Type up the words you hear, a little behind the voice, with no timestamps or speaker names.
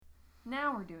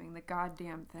Now we're doing the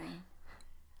goddamn thing.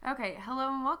 Okay,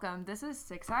 hello and welcome. This is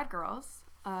Six Sad Girls.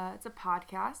 It's a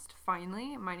podcast,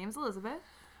 finally. My name's Elizabeth.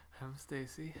 I'm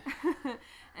Stacy.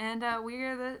 And we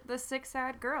are the Six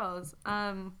Sad Girls.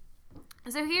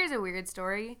 So here's a weird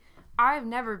story. I've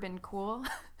never been cool,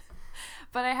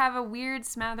 but I have a weird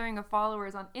smattering of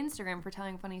followers on Instagram for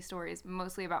telling funny stories,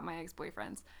 mostly about my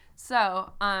ex-boyfriends.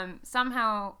 So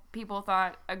somehow people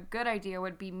thought a good idea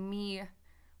would be me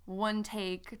one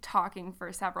take talking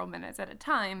for several minutes at a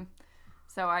time.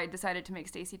 So I decided to make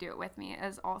Stacy do it with me,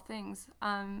 as all things.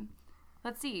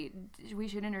 Let's see. We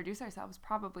should introduce ourselves,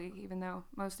 probably, even though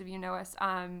most of you know us.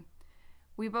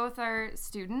 We both are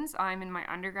students. I'm in my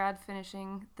undergrad,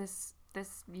 finishing this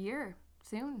year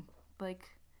soon. I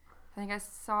think I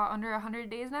saw under 100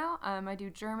 days now. I do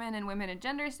German and women and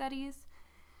gender studies.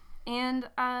 And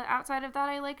outside of that,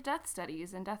 I like death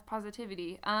studies and death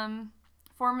positivity.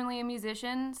 Formerly a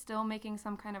musician, still making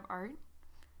some kind of art.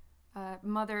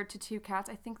 Mother to 2 cats.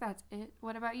 I think that's it.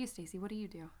 What about you, Stacy? What do you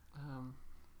do?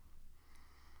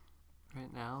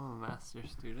 Right now, I'm a master's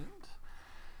student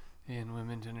in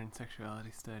women, gender, and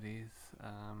sexuality studies.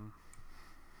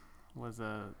 Was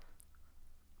a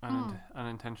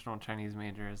unintentional Chinese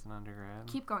major as an undergrad.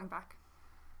 Keep going back.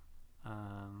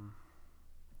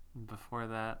 Before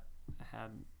that, I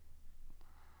had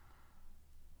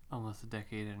almost a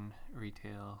decade in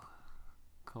retail,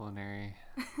 culinary.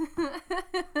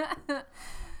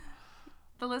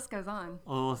 The list goes on.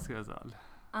 The list goes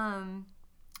on.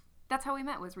 That's how we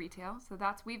met, was retail. So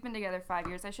we've been together 5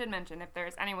 years. I should mention, if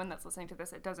there's anyone that's listening to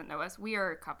this that doesn't know us, we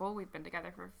are a couple. We've been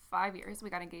together for 5 years. We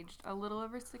got engaged a little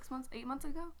over 8 months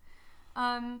ago.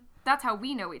 That's how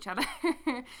we know each other.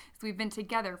 So we've been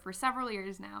together for several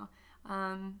years now.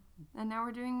 And now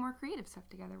we're doing more creative stuff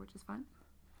together, which is fun.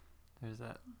 There's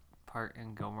that part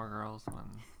in Gilmore Girls when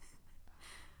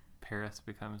Paris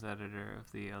becomes editor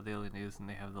of the Daily News, and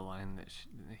they have the line that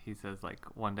he says,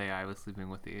 one day I was sleeping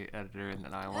with the editor and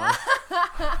then I was.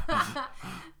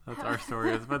 That's our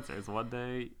story as Spencer's. One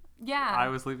day I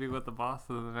was sleeping with the boss,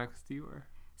 and the next you were.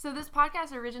 So this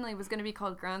podcast originally was going to be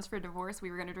called Grounds for Divorce.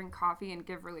 We were going to drink coffee and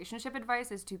give relationship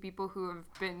advice as two people who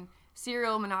have been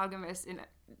serial monogamous in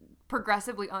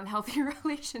progressively unhealthy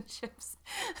relationships.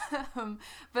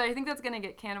 But I think that's going to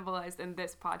get cannibalized in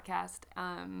this podcast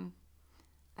and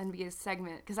be a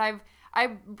segment. Because I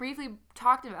briefly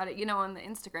talked about it, on the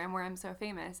Instagram where I'm so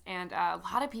famous. And a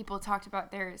lot of people talked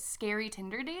about their scary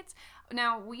Tinder dates.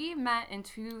 Now, we met in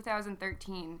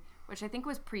 2013, which I think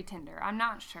was pre-Tinder. I'm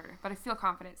not sure, but I feel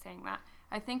confident saying that.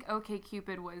 I think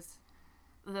OkCupid was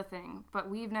the thing, but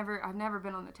I've never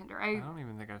been on the Tinder. I don't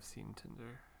even think I've seen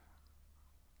Tinder.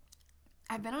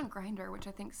 I've been on Grindr, which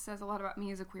I think says a lot about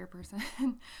me as a queer person.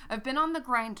 I've been on the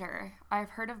Grindr. I've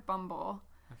heard of Bumble.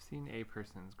 I've seen a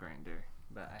person's Grindr,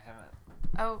 but I haven't.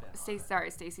 Oh,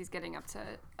 Stacy's getting up to.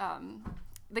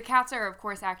 The cats are, of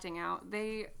course, acting out.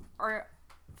 They are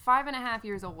 5.5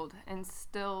 years old and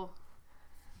still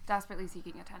desperately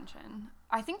seeking attention.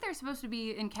 I think they're supposed to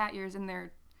be in cat years in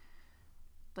their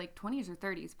 20s or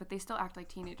 30s, but they still act like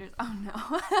teenagers. Oh no.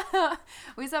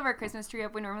 We still have our Christmas tree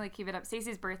up. We normally keep it up.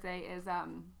 Stacy's birthday is at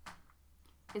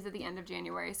the end of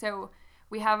January, so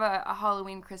we have a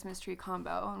Halloween Christmas tree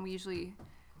combo, and we usually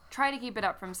try to keep it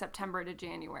up from September to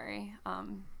January,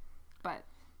 but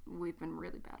we've been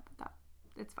really bad about that.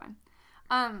 It's fine.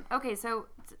 Okay, so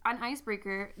an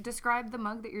icebreaker. Describe the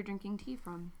mug that you're drinking tea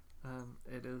from.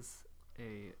 It is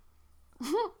a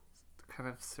kind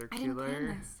of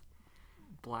circular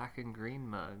black and green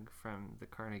mug from the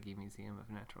Carnegie Museum of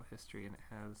Natural History, and it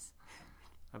has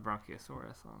a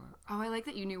Bronchiosaurus on it. Oh, I like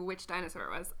that you knew which dinosaur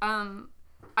it was.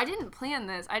 I didn't plan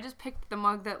this. I just picked the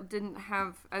mug that didn't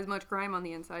have as much grime on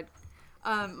the inside.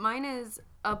 Mine is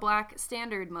a black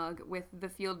standard mug with the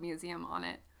Field Museum on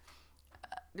it.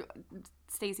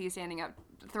 Stacy is standing up,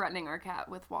 threatening our cat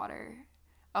with water.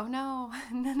 Oh no,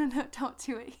 no, don't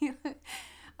do it.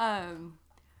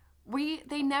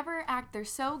 They never act, they're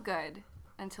so good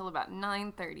until about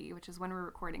 9:30, which is when we're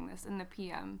recording this, in the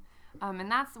PM.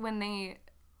 And that's when they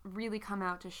really come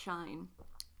out to shine.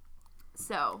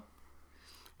 So,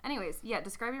 anyways,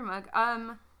 describe your mug.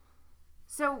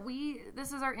 So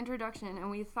this is our introduction,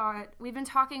 and we've been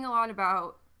talking a lot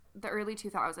about the early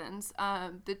 2000s,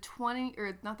 the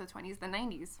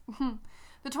 90s.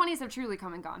 The 20s have truly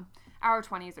come and gone. Our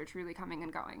 20s are truly coming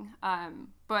and going.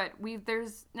 But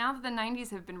now that the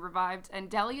 90s have been revived, and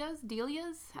Delia's,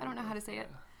 I don't know how to say it.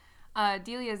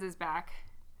 Delia's is back.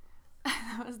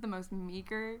 That was the most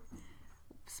meager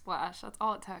splash. That's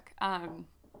all it took.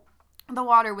 The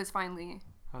water was finally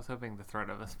I was hoping the threat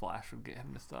of a splash would get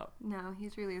him to stop. No,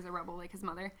 he's really is a rebel like his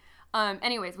mother.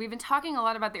 Anyways, we've been talking a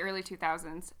lot about the early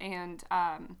 2000s, and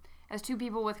as two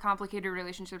people with complicated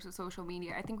relationships with social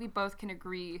media, I think we both can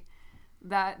agree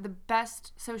that the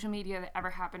best social media that ever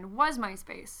happened was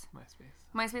MySpace.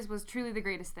 MySpace was truly the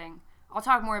greatest thing. I'll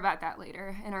talk more about that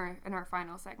later in our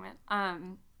final segment.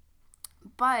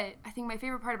 But I think my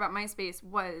favorite part about MySpace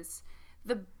was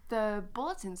the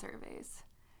bulletin surveys.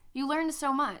 You learned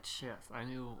so much. Yes, I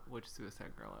knew which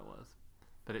Suicide Girl I was,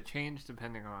 but it changed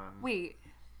depending on... Wait,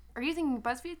 are you thinking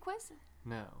BuzzFeed quiz?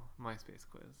 No, MySpace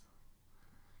quiz.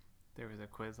 There was a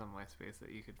quiz on MySpace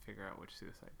that you could figure out which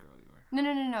Suicide Girl you were.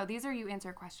 No. These are you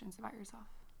answer questions about yourself.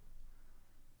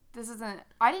 This isn't...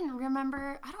 I don't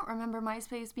remember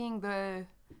MySpace being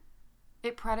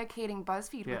it predicating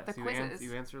BuzzFeed with the quizzes.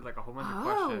 You answered like a whole bunch of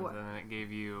questions, and then it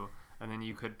gave you... And then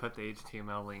you could put the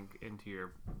HTML link onto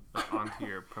your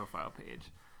profile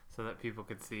page so that people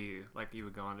could see, like you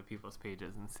would go onto people's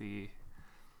pages and see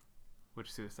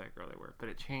which Suicide Girl they were. But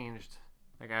it changed.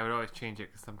 Like I would always change it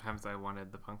because sometimes I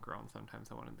wanted the punk girl and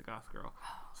sometimes I wanted the goth girl.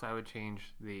 So I would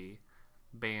change the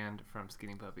band from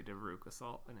Skinny Puppy to Veruca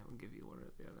Salt, and it would give you one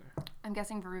or the other. I'm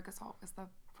guessing Veruca Salt was the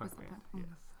punk band.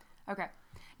 Yes. Okay.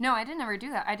 No, I didn't ever do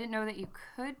that. I didn't know that you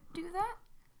could do that.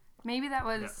 Maybe that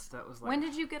was... Yes, that was like... When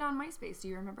did you get on MySpace? Do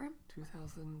you remember?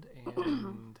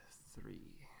 2003.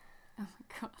 Oh my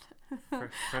god.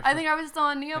 I think I was still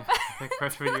on Neopets. Like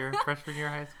freshman year of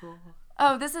high school?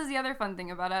 Oh, this is the other fun thing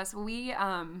about us. We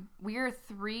are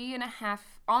 3.5,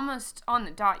 almost on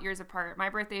the dot years apart. My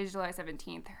birthday is July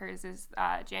 17th. Hers is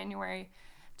January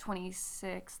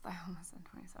 26th. I almost said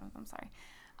 27th. I'm sorry.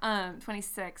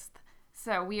 26th.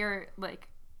 So we are like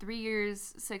 3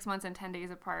 years, 6 months, and 10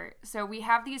 days apart. So we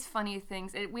have these funny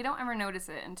things. We don't ever notice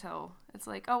it until it's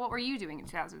like, oh, what were you doing in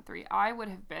 2003? I would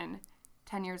have been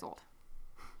 10 years old.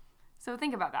 So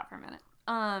think about that for a minute.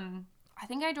 I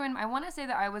think I want to say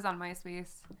that I was on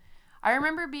MySpace. I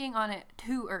remember being on it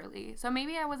too early. So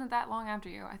maybe I wasn't that long after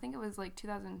you. I think it was like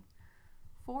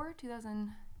 2004,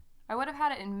 2000. I would have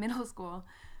had it in middle school.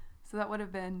 So that would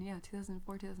have been,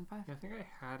 2004, 2005. Yeah, I think I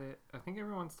had it. I think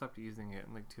everyone stopped using it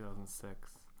in like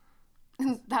 2006.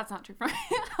 That's not true for me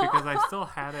at all. Because I still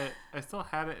had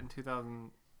it in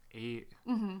 2008.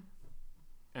 Mm-hmm.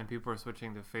 And people were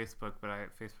switching to Facebook, but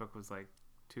Facebook was like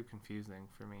too confusing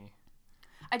for me.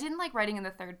 I didn't like writing in the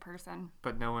third person.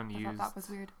 But no one used... I thought that was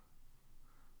weird.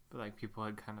 But like people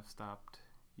had kind of stopped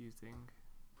using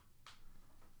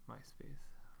MySpace.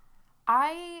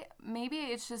 Maybe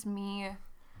it's just me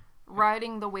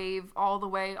riding the wave all the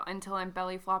way until I'm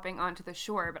belly flopping onto the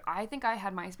shore, but I think I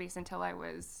had MySpace until at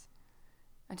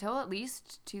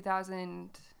least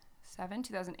 2007,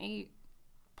 2008,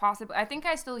 possibly. I think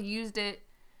I still used it,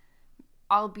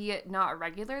 albeit not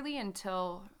regularly,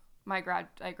 until I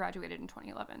graduated in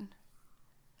 2011.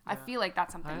 Yeah. I feel like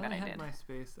that's something that I did. I had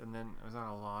MySpace, and then I was on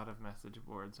a lot of message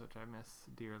boards, which I miss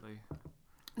dearly.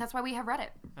 That's why we have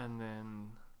Reddit. And then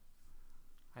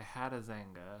I had a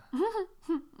Zanga,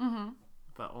 mm-hmm.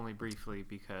 but only briefly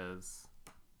because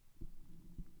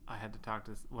I had to talk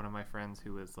to one of my friends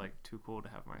who was like too cool to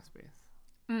have MySpace.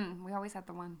 We always had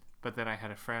the one. But then I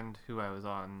had a friend who I was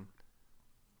on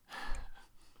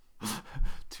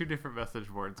 2 different message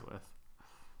boards with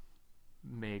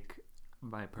make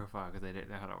my profile because I didn't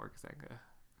know how to work Zanga.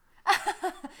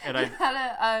 And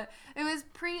it was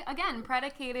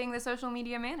predicating the social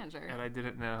media manager. And I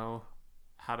didn't know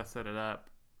how to set it up,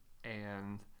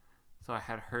 and so I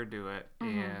had her do it,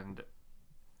 mm-hmm. and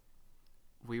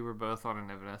we were both on an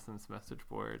Evanescence message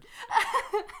board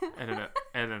and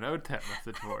an OTEP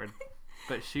message board,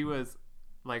 but she was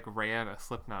like ran a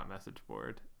Slipknot message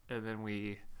board, and then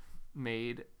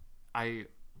I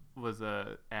was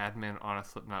a admin on a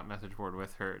Slipknot message board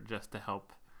with her just to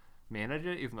help manage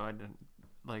it, even though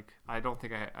I don't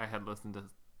think I had listened to,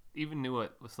 even knew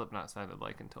what Slipknot sounded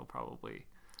like until probably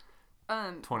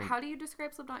 20. How do you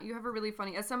describe Slipknot? You have a really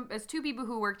funny, as 2 people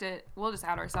who worked we'll just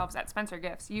out ourselves, at Spencer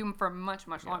Gifts, you for much,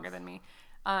 much longer than me.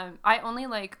 I only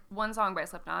like one song by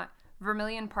Slipknot,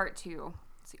 Vermilion Part 2.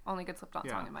 It's the only good Slipknot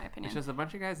song in my opinion. It's just a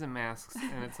bunch of guys in masks,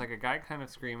 and it's like a guy kind of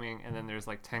screaming, and then there's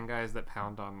like 10 guys that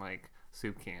pound on like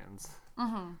soup cans.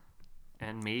 Mm-hmm.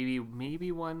 And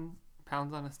maybe one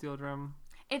pounds on a steel drum.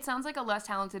 It sounds like a less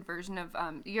talented version of,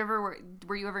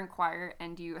 were you ever in choir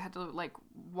and you had to like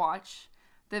watch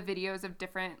the videos of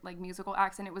different like musical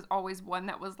acts, and it was always one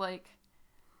that was like,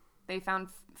 they found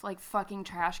like fucking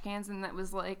trash cans, and that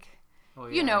was like,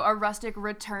 a rustic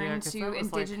return to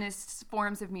indigenous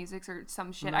forms of music or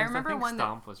some shit. I remember one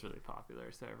Stomp was really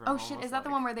popular. So is that the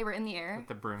one where they were in the air? With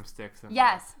the broomsticks. And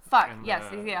yes. I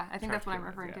think that's what I'm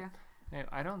referring to.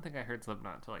 I don't think I heard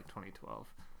Slipknot until like 2012,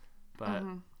 but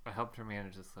I helped her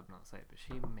manage the Slipknot site. But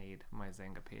she made my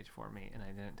Zanga page for me, and I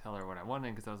didn't tell her what I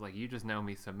wanted because I was like, "You just know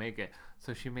me, so make it."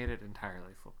 So she made it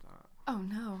entirely Slipknot. Oh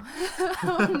no!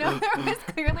 Oh no! There was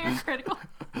clearly a critical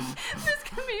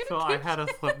miscommunication. So I had a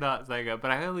Slipknot Zanga,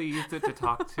 but I only used it to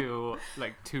talk to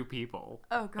like 2 people.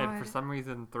 Oh god! And for some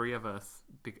reason, 3 of us,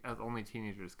 as only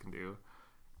teenagers can do,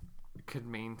 could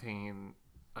maintain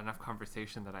enough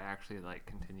conversation that I actually like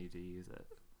continued to use it.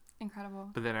 Incredible.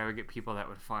 But then I would get people that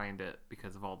would find it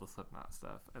because of all the Slipknot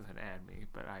stuff and then add me,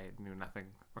 but I knew nothing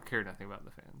or cared nothing about the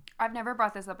fan. I've never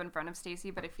brought this up in front of Stacy,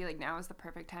 but I feel like now is the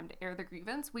perfect time to air the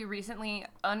grievance. We recently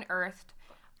unearthed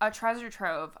a treasure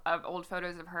trove of old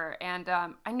photos of her, and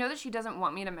I know that she doesn't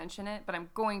want me to mention it, but I'm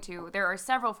going to. There are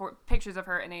several pictures of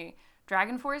her in a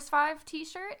Dragon Force 5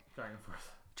 t-shirt.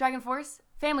 Dragon Force?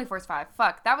 Family Force 5.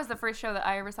 Fuck. That was the first show that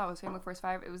I ever saw was Family Force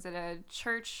 5. It was at a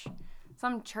church,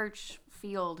 some church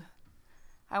field.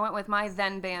 I went with my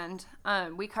then band.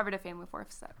 We covered a Family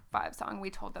Force 5 song. We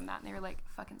told them that, and they were like,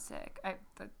 fucking sick. I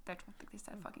don't think they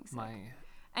said fucking sick.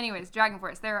 Anyways, Dragon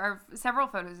Force. There are several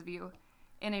photos of you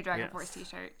in a Dragon Force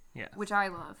t-shirt. Yes. Which I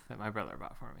love. That my brother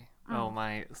bought for me. Oh,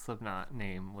 my Slipknot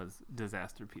name was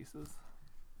Disaster Pieces.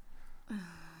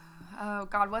 Oh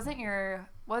God, was it your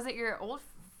old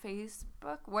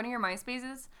Facebook? One of your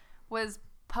MySpaces was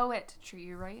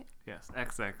Poetry, right? Yes,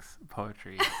 XX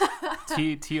Poetry.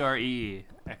 TREXX.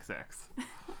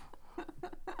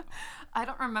 I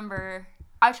don't remember.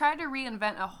 I tried to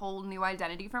reinvent a whole new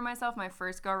identity for myself my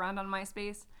first go around on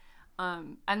MySpace,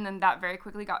 and then that very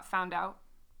quickly got found out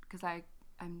because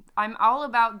I'm all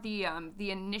about the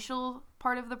initial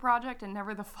part of the project and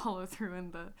never the follow through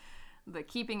and the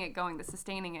keeping it going, the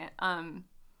sustaining it. And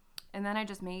then I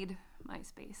just made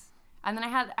MySpace. And then I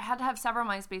had to have several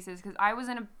MySpaces because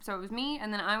so it was me,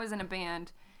 and then I was in a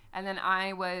band, and then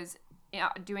I was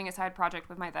doing a side project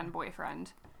with my then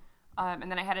boyfriend. And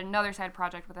then I had another side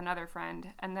project with another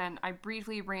friend, and then I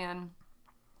briefly ran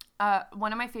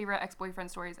one of my favorite ex-boyfriend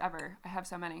stories ever. I have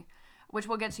so many, which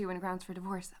we'll get to in Grounds for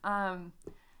Divorce.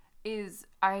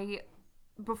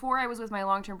 Before I was with my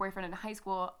long-term boyfriend in high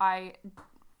school, I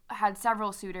had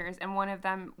several suitors, and one of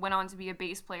them went on to be a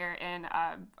bass player in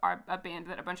a band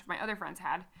that a bunch of my other friends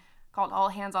had called All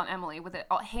Hands on Emily, with it,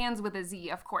 All Hands with a Z,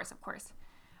 of course.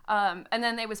 And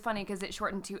then it was funny because it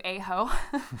shortened to AHO,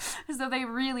 so they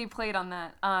really played on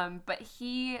that. But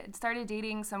he started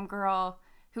dating some girl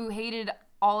who hated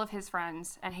all of his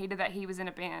friends and hated that he was in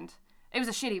a band. It was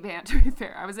a shitty band, to be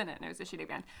fair. I was in it, and it was a shitty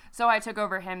band. So I took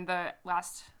over him the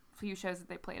last few shows that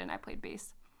they played, and I played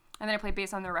bass. And then I played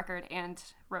bass on their record and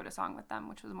wrote a song with them,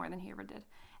 which was more than he ever did.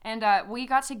 And we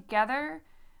got together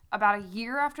about a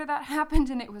year after that happened,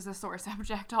 and it was a sore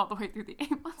subject all the way through the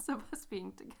 8 months of us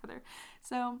being together.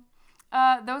 So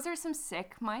those are some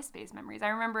sick MySpace memories. I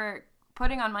remember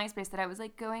putting on MySpace that I was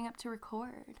like going up to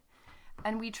record.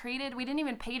 And we didn't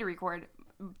even pay to record.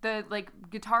 The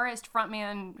guitarist,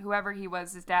 frontman, whoever he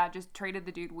was, his dad, just traded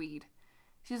the dude weed.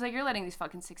 She's like, you're letting these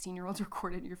fucking 16-year-olds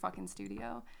record in your fucking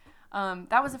studio.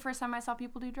 That was the first time I saw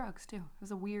people do drugs, too. It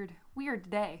was a weird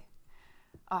day.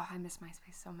 Oh, I miss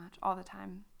MySpace so much, all the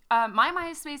time. My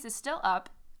MySpace is still up,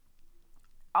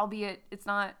 albeit it's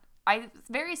not... I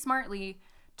very smartly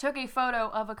took a photo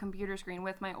of a computer screen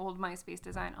with my old MySpace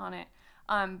design on it.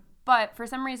 But for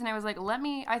some reason, I was like,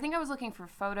 I think I was looking for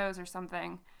photos or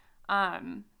something.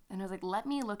 And I was like, let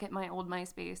me look at my old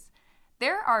MySpace.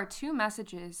 There are 2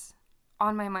 messages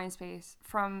on my MySpace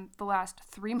from the last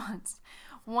 3 months.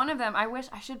 One of them, I wish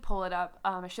I should pull it up.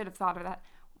 I should have thought of that.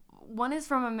 One is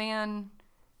from a man.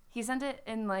 He sent it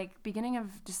in beginning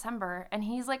of December, and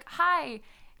he's like, "Hi,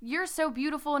 you're so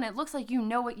beautiful, and it looks like you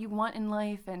know what you want in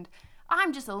life, and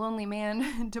I'm just a lonely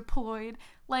man deployed."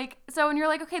 And you're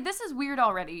like, okay, this is weird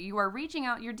already. You are reaching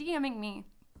out, you're DMing me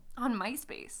on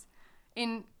MySpace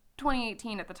in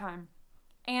 2018 at the time.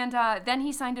 And then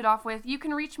he signed it off with, "You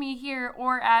can reach me here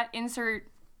or at insert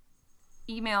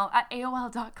email at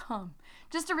AOL.com.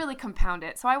 Just to really compound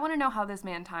it. So I want to know how this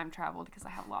man time traveled because I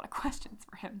have a lot of questions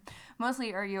for him.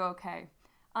 Mostly, are you okay?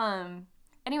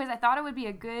 Anyways, I thought it would be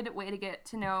a good way to get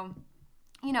to know,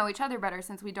 each other better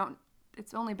since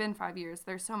it's only been 5 years.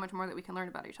 There's so much more that we can learn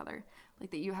about each other. I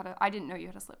didn't know you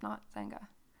had a Slipknot Zanga.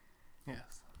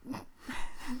 Yes.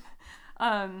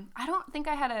 I don't think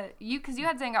I had because you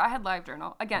had Zanga, I had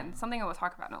LiveJournal. Again, something I will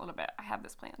talk about in a little bit. I have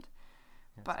this planned.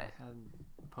 Yes, but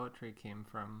poetry came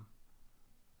from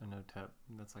an OTEP.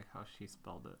 That's how she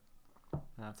spelled it.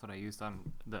 And that's what I used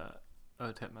on the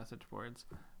OTEP message boards.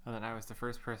 And then I was the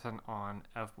first person on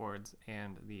F boards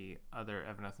and the other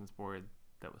Evanescence board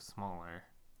that was smaller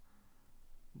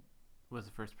was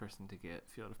the first person to get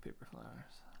Field of Paper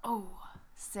Flowers. Oh,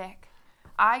 sick.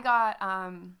 I got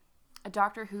a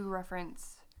Doctor Who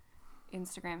reference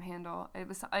Instagram handle.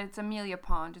 It's Amelia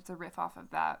Pond. It's a riff off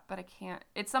of that, but I can't.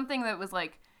 It's something that was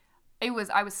like, I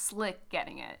was slick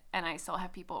getting it, and I still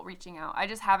have people reaching out. I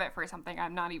just have it for something.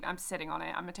 I'm sitting on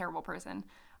it. I'm a terrible person.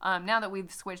 Now that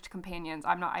we've switched companions,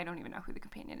 I don't even know who the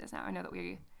companion is now. I know that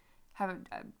we have a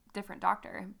different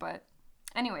doctor, but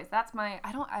anyways, that's my,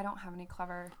 I don't have any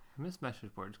clever. I miss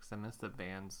message boards because I miss that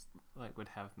bands like would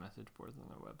have message boards on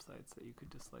their websites that you could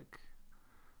just like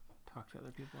talk to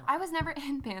other people. I was never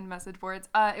in band message boards.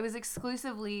 It was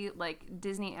exclusively like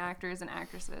Disney actors and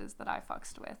actresses that I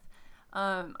fucked with.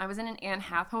 I was in an Anne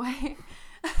Hathaway.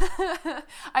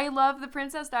 I love the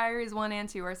Princess Diaries 1 and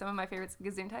 2 are some of my favorites.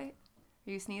 Gesundheit?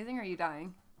 Are you sneezing or are you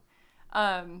dying?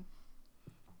 The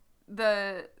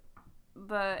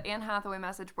Anne Hathaway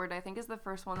message board, I think, is the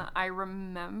first one that I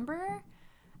remember.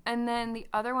 And then the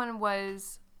other one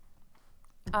was,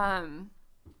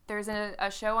 there's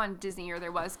a show on Disney, or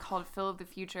there was, called Phil of the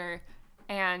Future.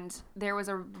 And there was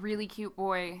a really cute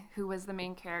boy who was the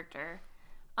main character.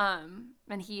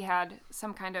 And he had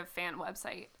some kind of fan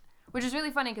website, which is really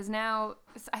funny because now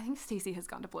I think Stacey has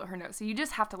gone to blow her nose. So you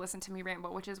just have to listen to me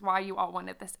ramble, which is why you all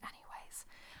wanted this anyways.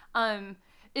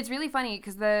 It's really funny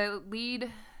because the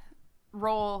lead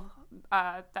role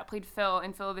that played Phil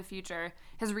in Phil of the Future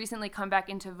has recently come back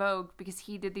into vogue because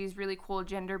he did these really cool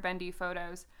gender bendy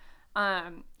photos.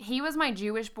 He was my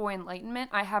Jewish boy enlightenment.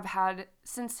 I have had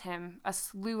since him a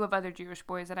slew of other Jewish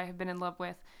boys that I have been in love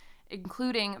with,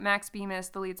 including Max Bemis,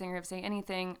 the lead singer of Say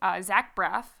Anything, Zach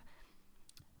Braff.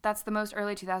 That's the most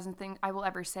early 2000s thing I will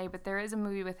ever say, but there is a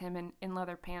movie with him in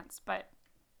leather pants. But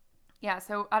yeah,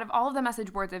 so out of all of the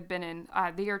message boards I've been in,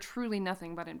 they are truly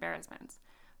nothing but embarrassments.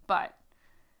 But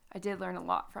I did learn a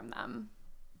lot from them.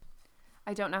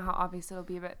 I don't know how obvious it'll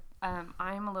be, but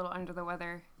I'm a little under the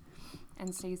weather,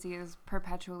 and Stacey is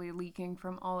perpetually leaking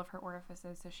from all of her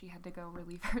orifices, so she had to go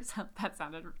relieve herself. That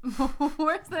sounded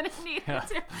worse than it needed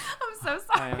to. I'm so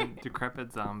sorry. I am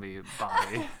decrepit zombie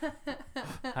body.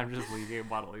 I'm just leaking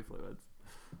bodily fluids.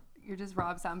 You're just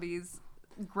Rob Zombie's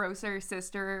grosser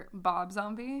sister, Bob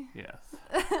Zombie? Yes.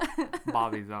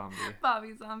 Bobby Zombie.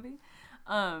 Bobby Zombie.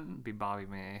 Be Bobby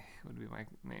May would be my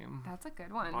name. That's a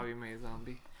good one. Bobby May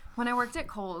Zombie. When I worked at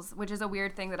Kohl's, which is a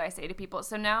weird thing that I say to people.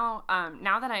 So now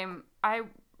that I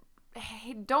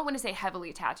don't want to say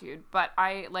heavily tattooed, but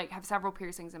I like have several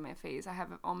piercings in my face. I have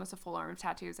almost a full arm of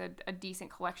tattoos, a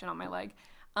decent collection on my leg.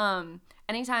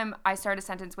 Anytime I start a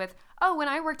sentence with, "Oh, when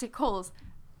I worked at Kohl's,"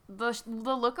 the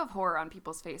look of horror on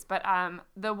people's face. But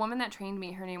the woman that trained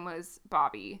me, her name was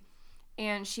Bobby,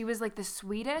 and she was like the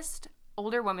sweetest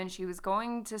older woman. She was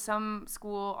going to some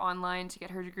school online to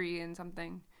get her degree in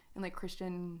something. In like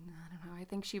Christian, I don't know. I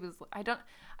think she was. I don't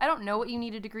know what you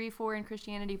need a degree for in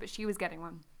Christianity, but she was getting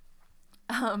one.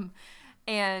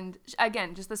 And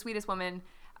again, just the sweetest woman.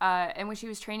 And when she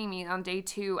was training me on day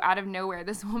 2, out of nowhere,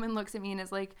 this woman looks at me and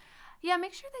is like, "Yeah,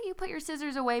 make sure that you put your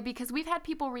scissors away because we've had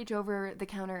people reach over the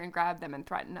counter and grab them and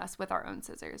threaten us with our own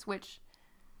scissors," which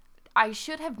I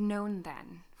should have known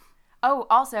then. Oh,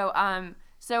 also,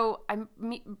 so I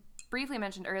briefly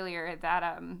mentioned earlier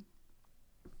that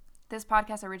this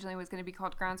podcast originally was going to be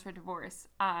called Grounds for Divorce.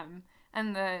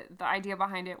 And the idea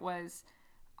behind it was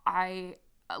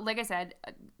like I said,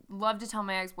 love to tell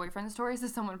my ex-boyfriend stories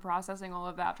as someone processing all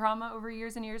of that trauma over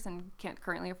years and years and can't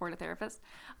currently afford a therapist.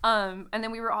 And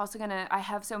then we were also I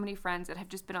have so many friends that have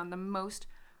just been on the most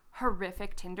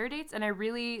horrific Tinder dates. And I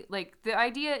really, the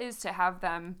idea is to have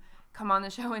them come on the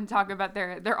show and talk about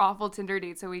their awful Tinder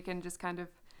dates so we can just kind of,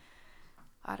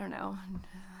 I don't know,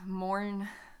 mourn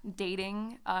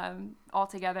dating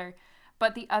altogether.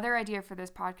 But the other idea for this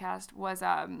podcast was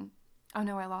oh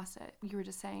no, I lost it. You were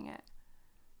just saying it.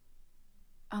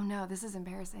 Oh no, this is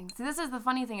embarrassing. So this is the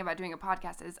funny thing about doing a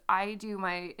podcast is I do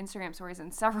my Instagram stories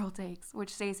in several takes,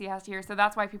 which Stacey has to hear. So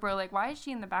that's why people are like, "Why is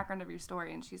she in the background of your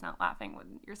story and she's not laughing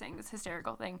when you're saying this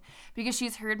hysterical thing?" Because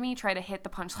she's heard me try to hit the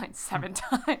punchline 7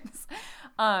 times.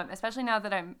 Especially now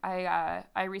that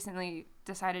I recently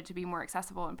decided to be more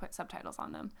accessible and put subtitles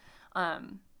on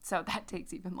them. So that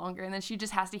takes even longer. And then she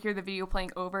just has to hear the video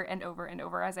playing over and over and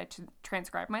over as I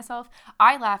transcribe myself.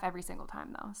 I laugh every single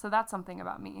time, though. So that's something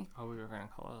about me. Oh, we were going to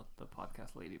call it the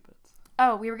podcast Lady Bits.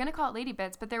 Oh, we were going to call it Lady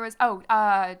Bits, but there was,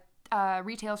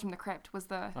 Retails from the Crypt was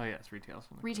the... Oh, yes, Retails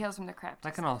from the Crypt. Retails from the Crypt.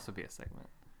 That can also be a segment.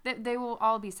 They will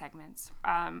all be segments.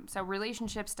 So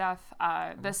relationship stuff,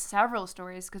 the several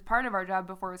stories, because part of our job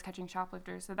before was catching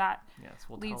shoplifters, so that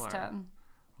leads to...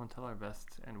 We'll tell our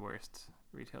best and worst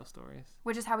retail stories.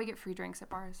 Which is how we get free drinks at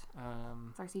bars.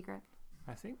 It's our secret.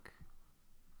 I think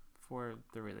for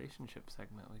the relationship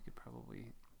segment, we could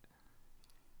probably,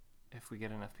 if we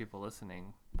get enough people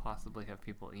listening, possibly have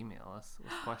people email us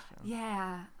with questions.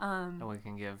 Yeah. And we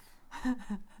can give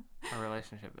our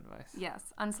relationship advice.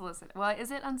 Yes, unsolicited. Well,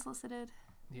 is it unsolicited?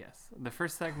 Yes. The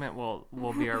first segment will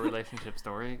be our relationship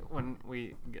story when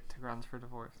we get to grounds for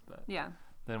divorce, but Yeah.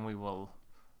 then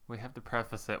we have to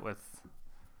preface it with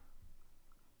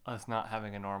us not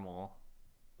having a normal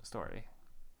story.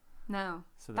 No.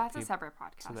 So That's a separate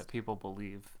podcast. So that people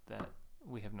believe that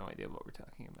we have no idea what we're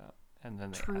talking about. And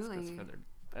then they Truly. ask us for their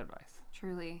advice.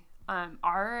 Truly.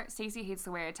 Our Stacey hates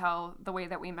the way I tell the way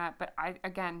that we met, but I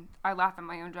laugh at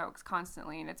my own jokes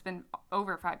constantly, and it's been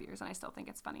over 5 years and I still think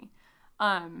it's funny.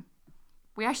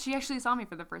 She actually saw me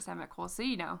for the first time at Cole, so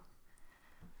you know.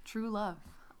 True love.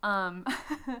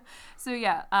 So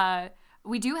yeah,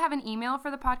 we do have an email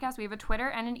for the podcast. We have a Twitter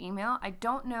and an email. I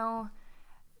don't know.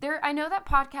 I know that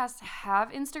podcasts have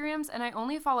Instagrams, and I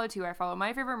only follow two. I follow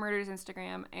My Favorite Murders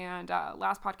Instagram and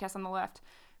Last Podcast on the Left,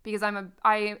 because I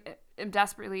am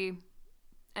desperately,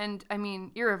 and I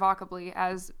mean irrevocably,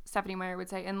 as Stephanie Meyer would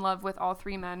say, in love with all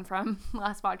three men from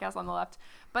Last Podcast on the Left.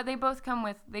 But they both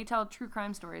they tell true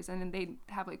crime stories, and then they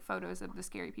have like photos of the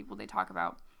scary people they talk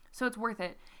about. So it's worth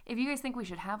it. If you guys think we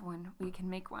should have one, we can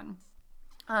make one.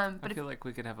 I feel like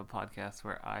we could have a podcast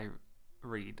where I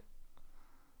read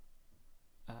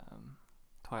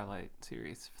Twilight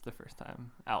series for the first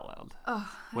time out loud. Oh,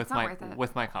 it's not worth it.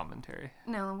 With my commentary.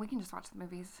 No, we can just watch the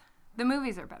movies. The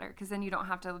movies are better because then you don't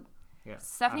have to. Yeah.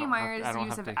 Stephanie Meyer's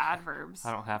use of adverbs.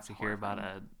 I don't have to hear about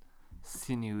a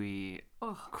sinewy,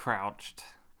 crouched,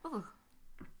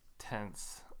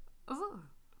 tense,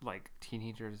 like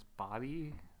teenager's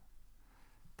body.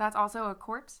 That's also a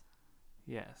corpse?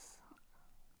 Yes.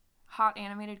 Hot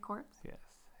animated corpse? Yes.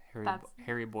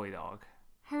 Harry Boy Dog.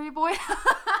 Harry Boy.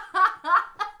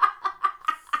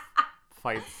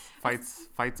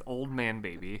 fights old man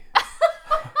baby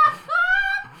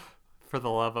for the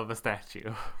love of a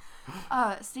statue.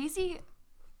 Stacey.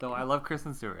 Though I love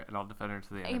Kristen Stewart, and I'll defend her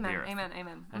to the end of the earth.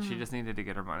 Amen. And she just needed to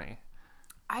get her money.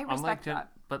 I respect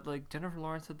that. But like Jennifer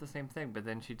Lawrence did the same thing, but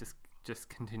then she just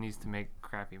continues to make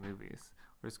crappy movies.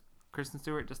 Whereas Kristen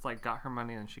Stewart just like got her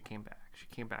money and she came back. She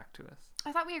came back to us.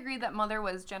 I thought we agreed that Mother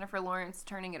was Jennifer Lawrence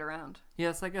turning it around.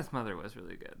 Yes, I guess Mother was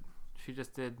really good. She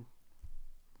just did.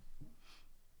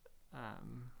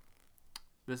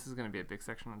 This is going to be a big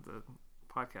section of the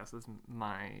podcast. Is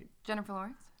my Jennifer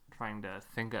Lawrence trying to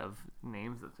think of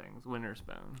names of things. Winter's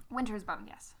Bone. Winter's Bone,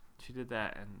 yes. She did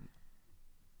that and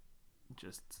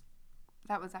just.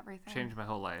 That was everything. Changed my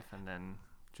whole life, and then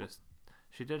just.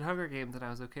 She did Hunger Games, and I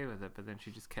was okay with it, but then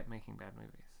she just kept making bad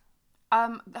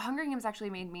movies. The Hunger Games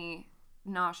actually made me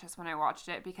nauseous when I watched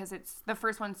it because it's the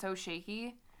first one so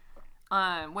shaky,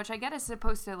 which I get is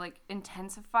supposed to like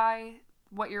intensify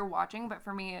what you're watching, but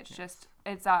for me, it's just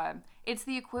it's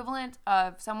the equivalent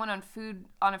of someone on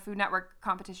a Food Network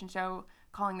competition show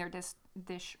calling their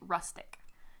dish rustic.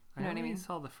 You know what I mean? I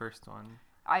saw the first one,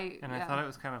 I thought it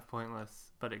was kind of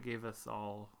pointless, but it gave us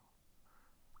all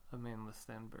Amanda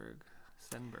Stenberg.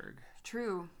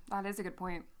 True, that is a good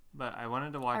point. But I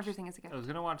wanted to watch. Everything is a gift. I was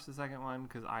gonna watch the second one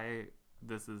because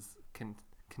this is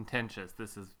contentious.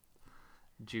 This is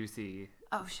juicy.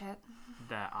 Oh shit.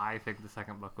 That I think the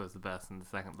second book was the best, and the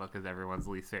second book is everyone's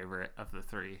least favorite of the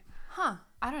three. Huh?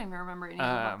 I don't even remember any of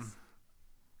the books.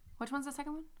 Which one's the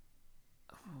second one?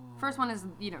 First one is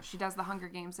she does the Hunger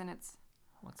Games, and it's.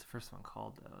 What's the first one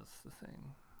called? That was the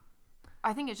thing.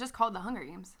 I think it's just called the Hunger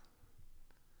Games.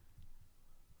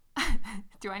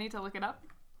 Do I need to look it up?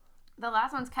 The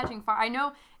last one's Catching Fire. I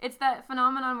know it's that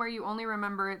phenomenon where you only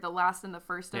remember the last and the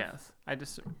first. Yes,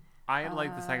 I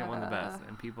like the second one the best,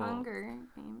 and people. Hunger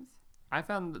Games. I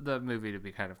found the movie to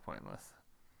be kind of pointless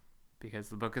because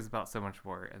the book is about so much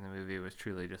more, and the movie was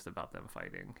truly just about them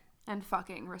fighting and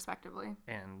fucking, respectively.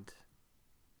 And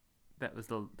that was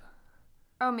the.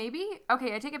 Oh, maybe?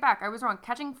 Okay, I take it back. I was wrong.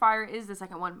 Catching Fire is the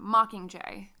second one.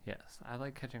 Mockingjay. Yes, I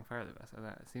like Catching Fire the best, and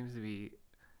that seems to be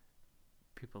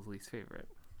people's least favorite.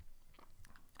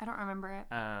 I don't remember it.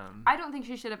 I don't think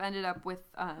she should have ended up with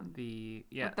the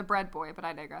bread boy, but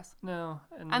I digress. No,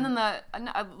 and then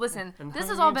listen, this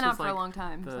has all been out for a long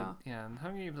time. And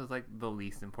Hunger Games was like the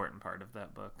least important part of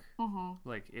that book. Mm-hmm.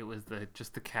 Like it was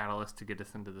just the catalyst to get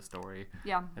us into the story.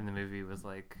 Yeah. And the movie was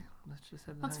like,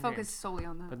 let's focus solely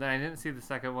on that. But then I didn't see the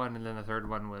second one, and then the third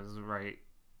one was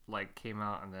came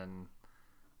out, and then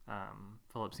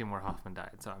Philip Seymour Hoffman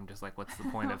died. So I'm just like, what's the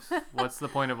point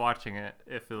of watching it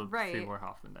if Philip Seymour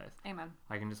Hoffman dies? Amen.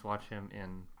 I can just watch him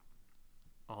in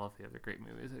all of the other great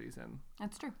movies that he's in.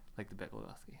 That's true. Like The Big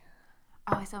Lebowski.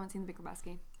 Oh, I still haven't seen The Big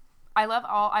Lebowski. I love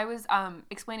all. I was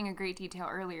explaining in great detail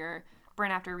earlier,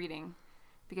 Burn After Reading,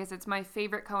 because it's my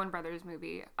favorite Coen Brothers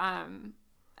movie. And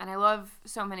I love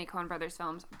so many Coen Brothers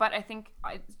films, but I think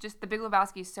just The Big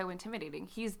Lebowski is so intimidating.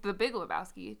 He's the Big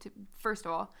Lebowski, first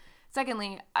of all.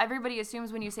 Secondly, everybody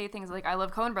assumes when you say things like, I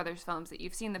love Coen Brothers films, that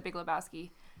you've seen The Big Lebowski.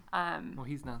 Well,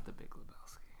 he's not the Big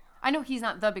Lebowski. I know he's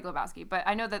not the Big Lebowski, but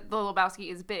I know that the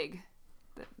Lebowski is big.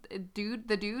 The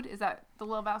dude, is that the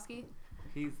Lebowski?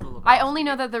 He's the Lebowski. I only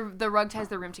know that the rug ties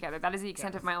the room together. That is the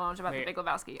extent of my knowledge about the Big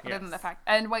Lebowski, other than the fact.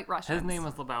 And White Russians. His name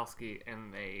is Lebowski,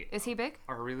 and they... Is he big?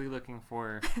 ...are really looking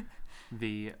for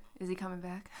the... Is he coming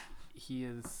back? He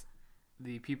is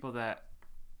the people that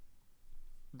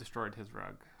destroyed his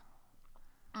rug.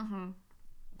 Mm-hmm.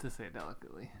 To say it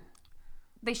delicately.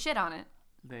 They shit on it.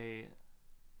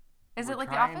 Is it like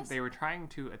The Office? They were trying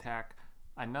to attack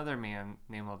another man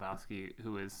named Lebowski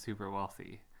who is super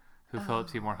wealthy, who Philip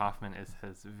Seymour Hoffman is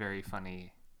his very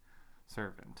funny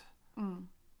servant. Mm.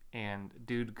 And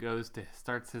dude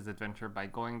starts his adventure by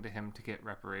going to him to get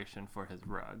reparation for his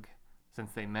rug,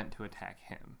 since they meant to attack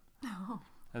him. Oh.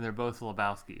 And they're both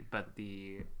Lebowski, but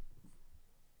the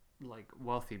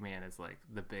wealthy man is like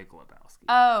the Big Lebowski.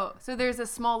 Oh, so there's a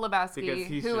small Lebowski because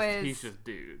he's is just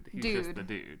dude. He's just the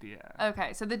dude, yeah.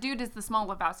 Okay, so the dude is the small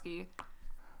Lebowski.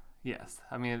 Yes,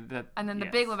 I mean that. And then the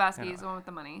Big Lebowski is the one with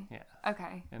the money. Yeah.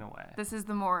 Okay. In a way. This is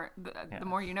the more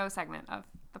you know segment of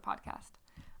the podcast.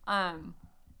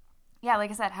 Yeah,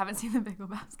 like I said, haven't seen the Big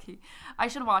Lebowski. I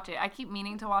should watch it. I keep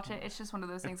meaning to watch it. It's just one of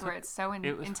those things where it's so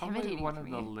intimidating to me. It was probably one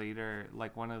of the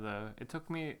later, it took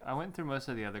me, I went through most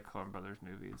of the other Coen Brothers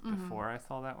movies before I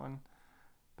saw that one.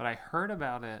 But I heard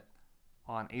about it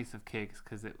on Ace of Cakes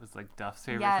because it was like Duff's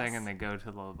favorite thing and they go to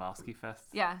the Lebowski Fest.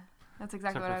 Yeah, that's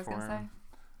exactly what I was going to say.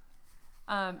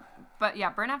 But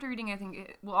yeah, Burn After Reading, I think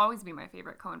it will always be my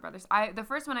favorite Coen Brothers. The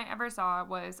first one I ever saw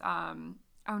was...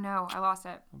 oh no, I lost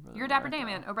it. You're a Dapper Day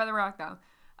Man. Oh, Brother Rock, though.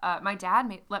 My dad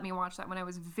let me watch that when I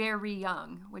was very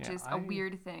young, which is a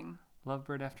weird thing. Love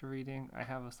Burn After Reading. I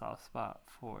have a soft spot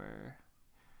for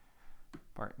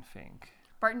Barton Fink.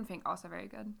 Barton Fink, also very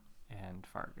good. And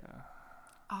Fargo.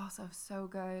 Also so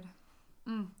good.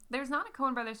 There's not a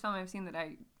Coen Brothers film I've seen that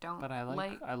I don't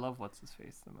like. I love What's His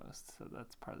Face the most, so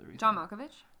that's part of the reason. John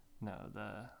Malkovich? No,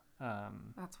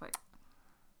 That's what.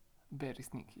 Very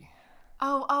Sneaky.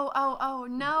 Oh,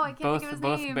 no, I can't think of his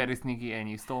name. Both Very Sneaky and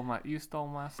You Stole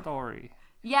My Story.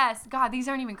 Yes, God, these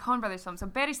aren't even Coen Brothers films. So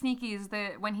Very Sneaky is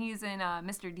when he's in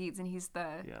Mr. Deeds and he's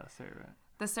servant.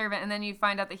 The servant, and then you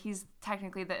find out that he's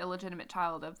technically the illegitimate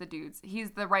child of the dudes.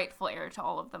 He's the rightful heir to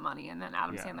all of the money, and then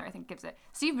Adam Sandler, I think, gives it.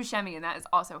 Steve Buscemi in that is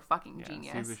also fucking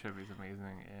genius. Steve Buscemi's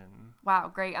amazing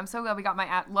Wow, great. I'm so glad we got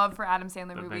my love for Adam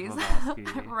Sandler movies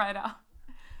right out.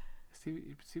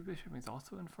 Steve Buscemi's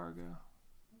also in Fargo.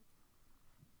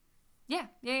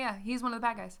 Yeah. He's one of the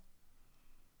bad guys.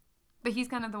 But he's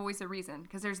kind of the voice of reason,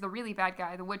 because there's the really bad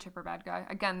guy, the wood chipper bad guy.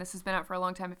 Again, this has been out for a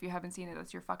long time. If you haven't seen it,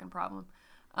 that's your fucking problem.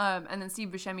 And then Steve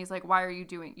Buscemi's like, why are you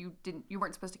doing, you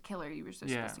weren't supposed to kill her, you were just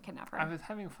supposed to kidnap her. I was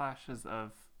having flashes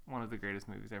of one of the greatest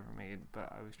movies ever made,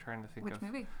 but I was trying to think Which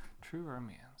movie? True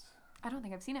Romance. I don't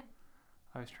think I've seen it.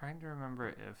 I was trying to remember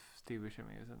if Steve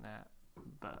Buscemi was in that,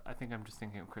 but I think I'm just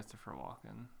thinking of Christopher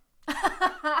Walken.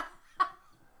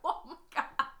 Oh my god.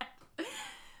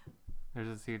 There's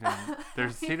a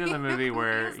scene in the movie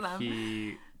where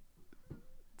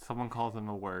someone calls him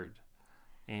a word.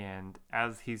 And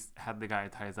as he's had the guy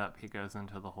ties up, he goes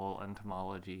into the whole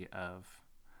entomology of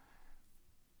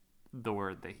the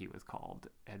word that he was called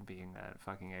and being a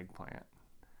fucking eggplant.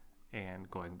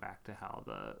 And going back to how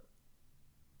the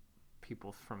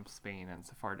people from Spain and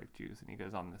Sephardic Jews, and he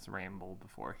goes on this ramble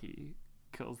before he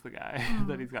kills the guy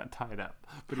that he's got tied up.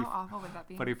 But how awful would that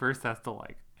be? But he first has to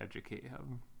educate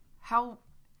him.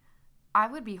 I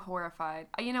would be horrified.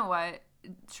 You know what?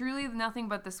 Truly nothing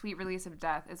but the sweet release of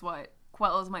death is what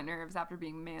quells my nerves after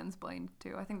being mansplained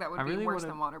to. I think that would be worse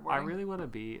than waterboarding. I really want to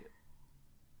be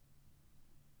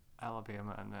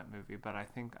Alabama in that movie, but I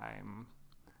think I'm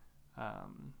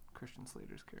Christian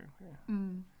Slater's character.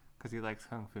 Because he likes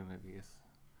kung fu movies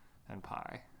and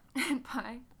pie. And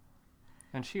pie.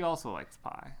 And she also likes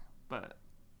pie, but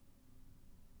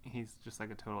he's just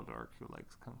like a total dork who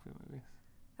likes kung fu movies.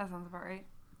 That sounds about right.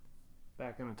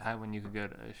 Back in the time when you could go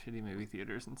to shitty movie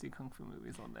theaters and see kung fu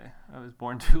movies all day. I was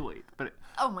born too late, but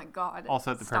oh my god! Also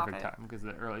at the perfect time, because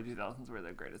the early 2000s were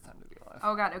the greatest time to be alive.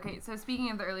 Oh god. Okay, so speaking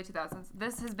of the early 2000s,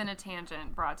 this has been a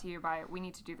tangent brought to you by We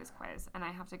Need to Do This Quiz, and I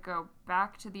have to go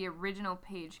back to the original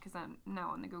page because I'm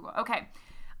now on the Google. Okay,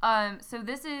 so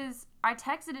this is, I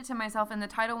texted it to myself, and the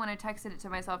title when I texted it to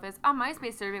myself is a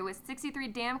MySpace survey with 63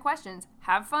 damn questions.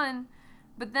 Have fun,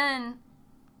 but then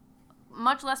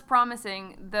much less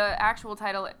promising, the actual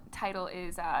title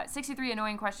is 63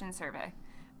 Annoying Questions Survey,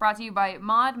 brought to you by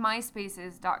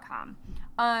modmyspaces.com.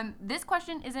 This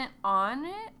question isn't on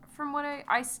it from what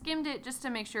I skimmed it just to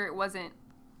make sure it wasn't.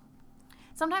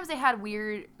 Sometimes they had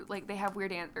weird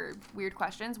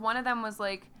questions. One of them was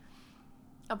like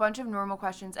a bunch of normal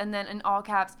questions, and then in all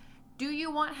caps, do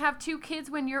you want to have 2 kids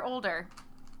when you're older?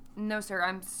 No, sir.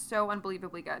 I'm so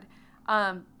unbelievably good.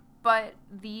 But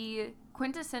the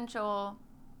quintessential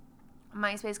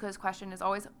MySpace quiz question is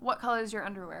always, what color is your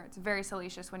underwear? It's very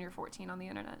salacious when you're 14 on the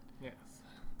internet. Yes.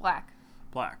 Black.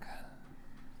 Black.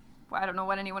 Well, I don't know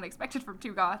what anyone expected from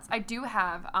 2 goths. I do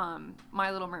have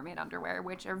My Little Mermaid underwear,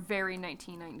 which are very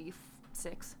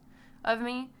 1996 of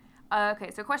me.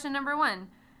 Okay, so question number 1.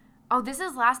 Oh, this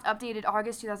is last updated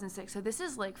August 2006, so this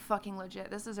is like fucking legit.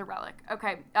 This is a relic.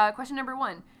 Okay, question number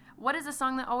 1. What is a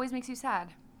song that always makes you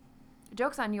sad?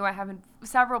 Joke's on you, I have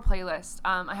several playlists.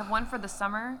 I have one for the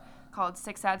summer called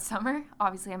Sick Sad Summer.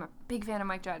 Obviously, I'm a big fan of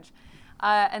Mike Judge.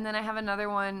 And then I have another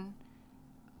one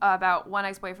about one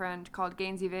ex-boyfriend called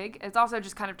Gainsey Vig. It's also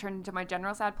just kind of turned into my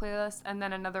general sad playlist. And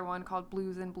then another one called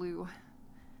Blues and Blue.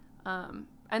 And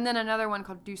then another one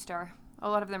called Du Star. A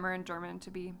lot of them are in German to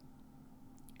be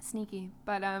sneaky.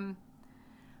 But I'm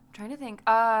trying to think.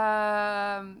 There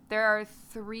are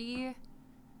 3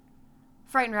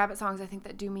 Frightened Rabbit songs I think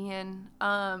that do me in.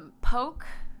 Poke,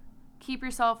 Keep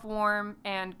Yourself Warm,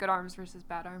 and Good Arms versus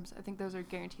Bad Arms. I think those are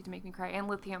guaranteed to make me cry. And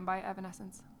Lithium by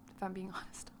Evanescence, if I'm being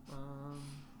honest.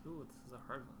 Ooh, this is a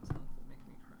hard one. Songs that make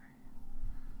me cry.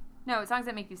 No, songs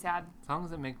that make you sad.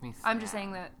 Songs that make me sad. I'm just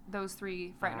saying that those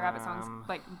 3 Frightened Rabbit songs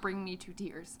like bring me to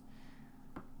tears.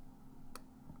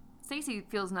 Stacey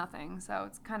feels nothing, so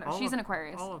it's kind of she's an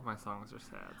Aquarius. All of my songs are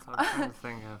sad, so I'm trying to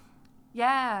think of.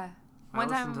 Yeah. I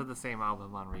listen to the same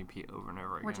album on repeat over and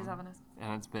over again. Which is Evanescence.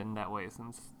 And it's been that way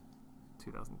since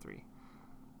 2003.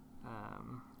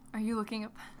 Are you looking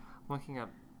up?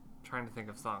 Trying to think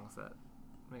of songs that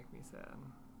make me sad.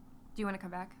 Do you want to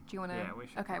come back? Do you want to? Yeah, we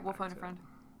should. Okay, we'll phone a friend.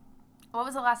 What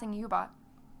was the last thing you bought?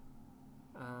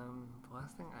 The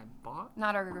last thing I bought?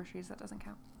 Not our groceries. That doesn't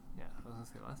count. Yeah, I was gonna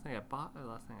say last thing I bought or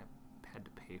last thing I had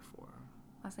to pay for.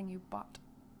 Last thing you bought.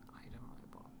 Item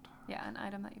I bought. Yeah, an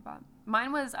item that you bought.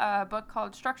 Mine was a book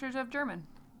called Structures of German.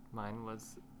 Mine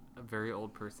was a very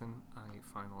old person. I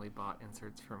finally bought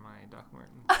inserts for my Doc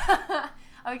Martens.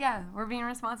 Oh yeah, we're being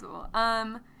responsible.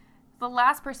 The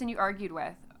last person you argued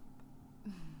with.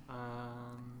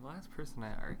 Last person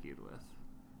I argued with.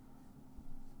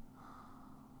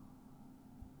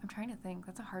 I'm trying to think.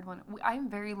 That's a hard one. I'm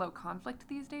very low conflict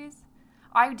these days.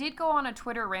 I did go on a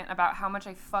Twitter rant about how much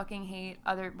I fucking hate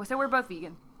other... So we're both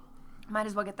vegan. Might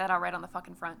as well get that out right on the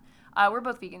fucking front. We're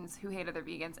both vegans who hate other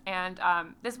vegans. And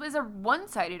this was a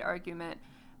one-sided argument.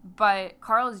 But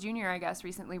Carl's Jr., I guess,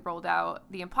 recently rolled out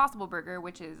the Impossible Burger,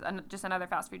 which is just another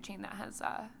fast food chain that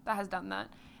has done that.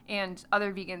 And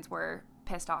other vegans were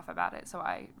pissed off about it. So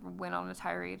I went on a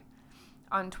tirade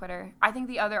on Twitter. I think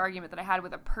the other argument that I had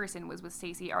with a person was with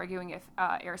Stacey arguing if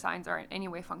air signs are in any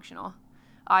way functional.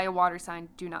 I, a water sign,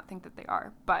 do not think that they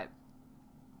are. But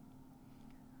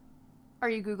are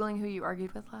you Googling who you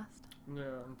argued with last?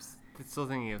 No, I'm still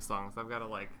thinking of songs. I've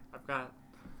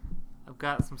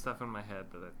got some stuff in my head,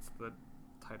 but the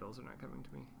titles are not coming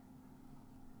to me.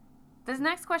 This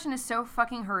next question is so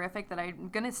fucking horrific that I'm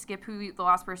gonna skip who the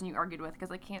last person you argued with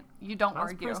because I can't. You don't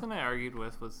argue. The last person I argued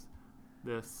with was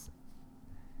this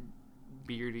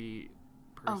beardy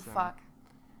person. Oh fuck.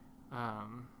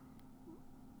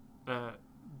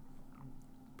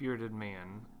 Bearded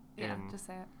man. Yeah, in just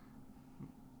say it.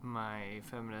 My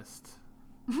feminist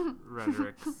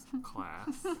rhetorics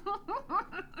class.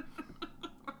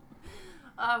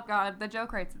 Oh god, the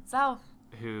joke writes itself.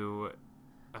 Who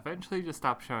eventually just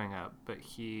stopped showing up, but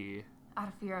he... Out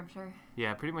of fear, I'm sure.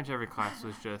 Yeah, pretty much every class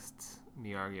was just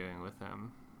me arguing with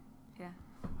him. Yeah.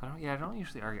 I don't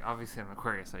usually argue. Obviously, I'm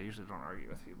Aquarius, so I usually don't argue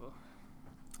with people.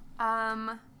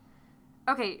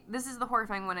 Okay, this is the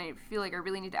horrifying one I feel like I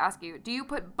really need to ask you. Do you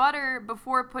put butter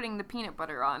before putting the peanut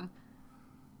butter on?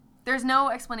 There's no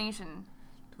explanation.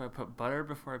 Do I put butter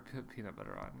before I put peanut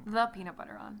butter on? The peanut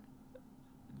butter on.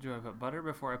 Do I put butter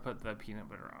before I put the peanut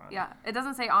butter on? Yeah, it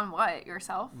doesn't say on what,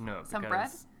 yourself? No, some because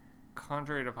bread?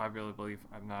 Contrary to popular belief,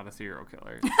 I'm not a serial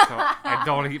killer. So I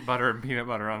don't eat butter and peanut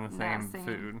butter on the same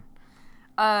food.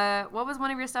 What was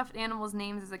one of your stuffed animals'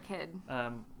 names as a kid?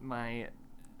 My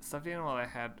stuffed animal I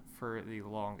had for the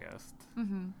longest,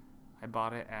 I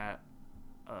bought it at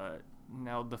a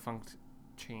now defunct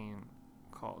chain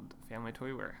called Family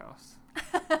Toy Warehouse.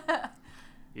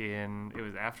 It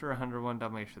was after 101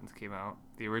 Dalmatians came out,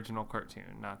 the original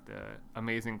cartoon, not the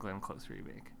amazing Glenn Close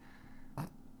remake.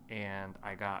 and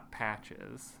I got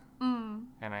patches. Mm.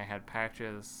 And I had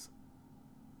patches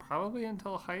probably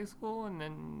until high school, and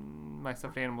then my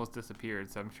stuffed animals disappeared,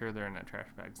 so I'm sure they're in a trash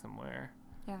bag somewhere.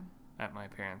 Yeah. At my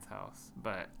parents' house.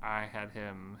 But I had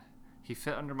him, he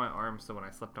fit under my arm, so when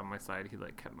I slept on my side, he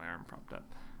like kept my arm propped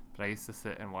up. But I used to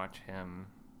sit and watch him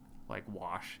like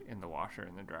wash in the washer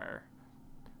and the dryer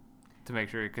to make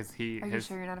sure, because Are you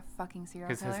sure you're not a fucking serial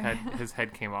killer? Because his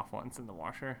head came off once in the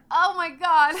washer. Oh my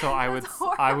god. So I would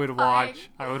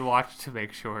horrifying. watch to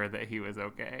make sure that he was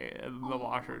okay in the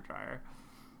washer dryer.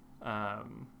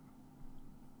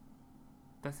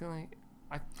 That's the only.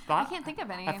 I can't think of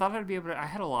any. I thought I'd be able to. I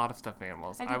had a lot of stuffed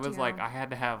animals. I I was too. like, I had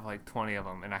to have like 20 of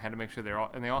them, and I had to make sure they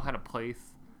all had a place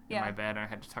in my bed, and I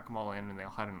had to tuck them all in, and they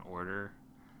all had an order.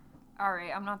 All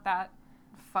right, I'm not that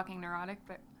fucking neurotic,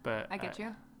 but I get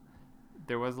you.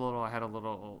 I had a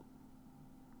little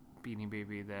Beanie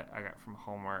Baby that I got from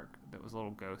Hallmark that was a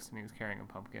little ghost, and he was carrying a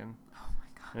pumpkin. Oh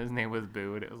my god. And his name was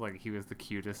Boo, and it was like he was the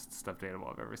cutest stuffed animal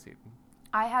I've ever seen.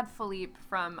 I had Philippe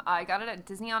I got it at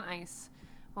Disney on Ice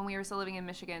when we were still living in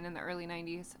Michigan in the early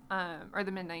 90s, or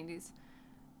the mid 90s.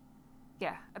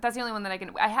 Yeah, that's the only one that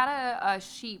I had a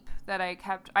sheep that I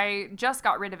kept. I just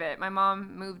got rid of it. My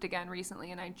mom moved again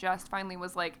recently, and I just finally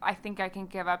was like, I think I can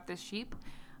give up this sheep.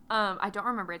 I don't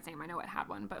remember its name. I know it had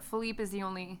one, but Philippe is the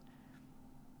only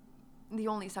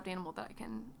stuffed animal that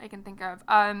I can think of.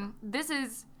 This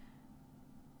is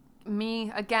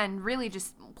me again, really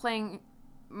just playing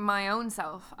my own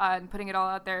self and putting it all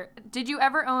out there. Did you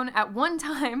ever own at one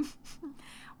time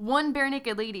one Bare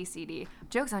Naked Lady CD?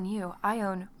 Joke's on you. I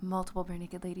own multiple Bare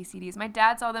Naked Lady CDs. My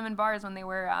dad saw them in bars when they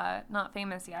were not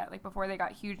famous yet, like before they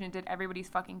got huge and did everybody's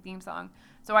fucking theme song.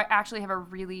 So I actually have a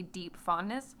really deep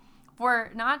fondness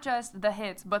for not just the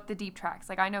hits, but the deep tracks.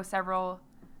 Like I know several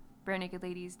Bare Naked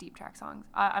Ladies deep track songs.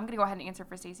 I'm going to go ahead and answer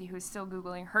for Stacey, who's still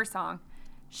Googling her song.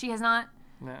 She has not,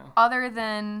 other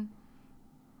than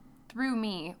through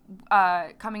me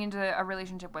coming into a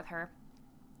relationship with her,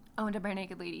 owned a Bare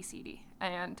Naked Lady CD,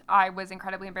 and I was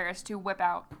incredibly embarrassed to whip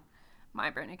out my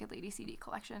Bare Naked Lady CD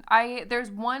collection. Their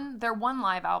one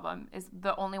live album is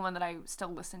the only one that I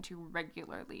still listen to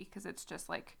regularly because it's just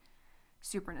like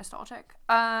super nostalgic.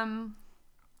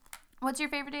 What's your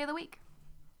favorite day of the week?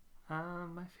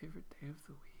 My favorite day of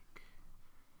the week.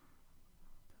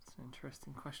 That's an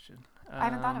interesting question. I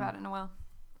haven't thought about it in a while.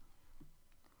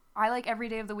 I like every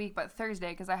day of the week but Thursday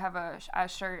because I have a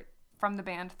shirt from the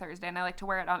band Thursday, and I like to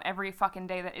wear it on every fucking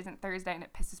day that isn't Thursday, and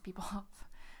it pisses people off.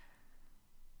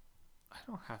 I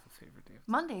don't have a favorite day of the week.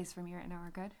 Mondays for me right now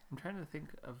are good. I'm trying to think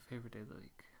of a favorite day of the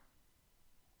week.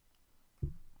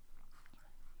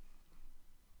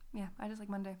 Yeah, I just like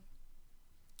Monday.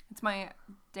 It's my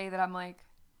day that I'm like...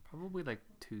 Probably like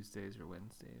Tuesdays or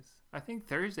Wednesdays. I think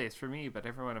Thursdays for me, but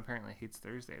everyone apparently hates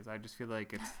Thursdays. I just feel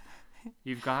like it's...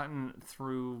 You've gotten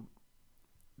through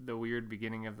the weird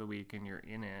beginning of the week and you're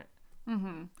in it.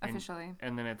 Mm-hmm. Officially.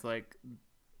 And then it's like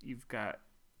you've got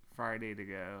Friday to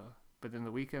go, but then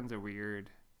the weekends are weird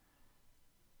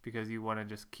because you want to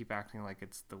just keep acting like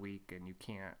it's the week and you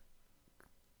can't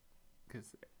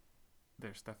because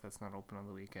there's stuff that's not open on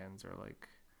the weekends or like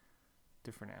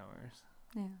different hours.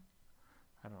 Yeah.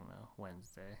 I don't know.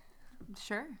 Wednesday.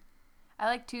 Sure.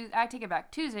 I take it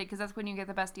back. Tuesday because that's when you get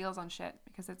the best deals on shit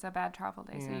because it's a bad travel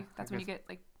day. Yeah, so that's when you get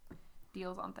like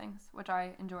deals on things, which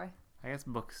I enjoy. I guess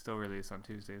books still release on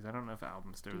Tuesdays. I don't know if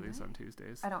albums still release on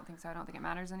Tuesdays. I don't think so. I don't think it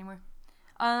matters anymore.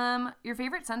 Your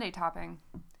favorite Sunday topping?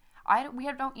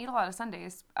 We don't eat a lot of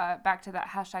Sundays. Back to that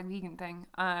hashtag vegan thing.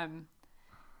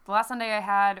 The last Sunday I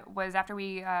had was after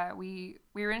we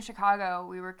were in Chicago.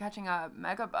 We were catching a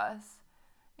mega bus,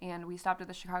 and we stopped at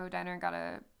the Chicago Diner and got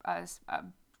a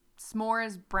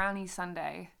s'mores brownie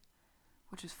sundae,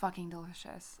 which was fucking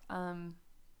delicious.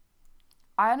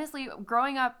 I honestly,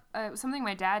 growing up, it was something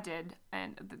my dad did,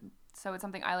 and so it's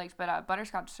something I liked, but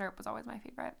butterscotch syrup was always my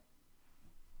favorite.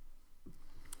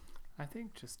 I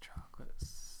think just chocolate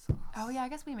sauce. Oh, yeah, I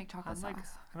guess we make chocolate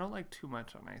sauce. I don't like too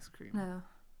much on ice cream. No.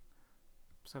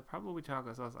 So probably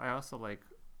chocolate sauce. I also like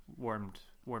warmed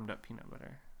up peanut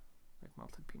butter, like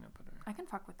melted peanut butter. I can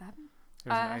fuck with that.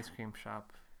 There's an ice cream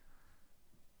shop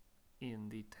in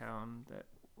the town that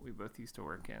we both used to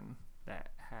work in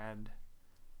that had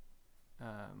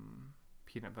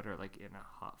peanut butter like in a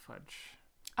hot fudge.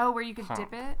 Oh, where you could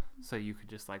dip it? So you could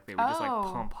just like, they would just like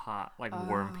pump hot, like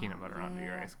warm peanut butter onto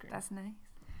your ice cream. That's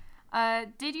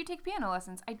nice. Did you take piano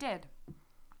lessons? I did.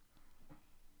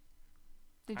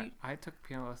 Did you? I took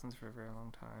piano lessons for a very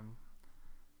long time.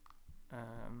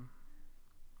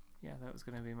 Yeah, that was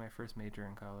going to be my first major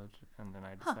in college, and then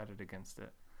I decided against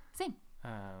it. Same.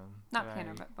 Not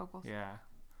piano, but vocals. Yeah.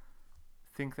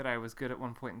 think that I was good at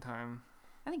one point in time.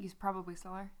 I think he's probably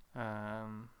stellar.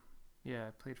 Yeah,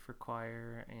 I played for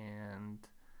choir and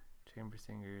chamber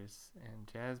singers and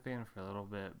jazz band for a little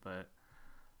bit, but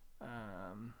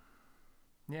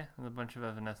yeah, and a bunch of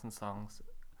Evanescence songs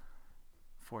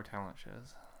for talent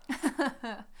shows.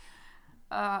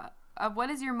 What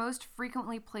is your most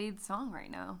frequently played song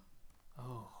right now?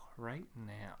 Oh, right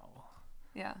now.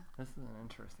 Yeah. This is an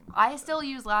interesting question. I still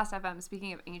use Last.fm.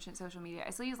 Speaking of ancient social media, I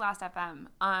still use Last.fm.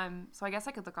 So I guess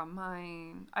I could look on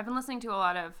mine. I've been listening to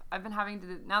I've been having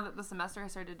to, now that the semester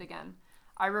has started again,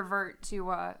 I revert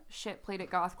to shit played at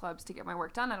goth clubs to get my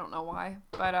work done. I don't know why.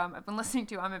 But I've been listening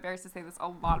to, I'm embarrassed to say this, a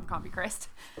lot of Comfy Christ.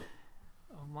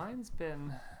 Oh, mine's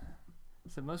been,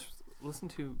 is it most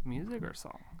listened to music or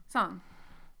song? Song.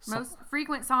 Most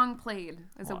frequent song played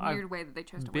is a weird way that they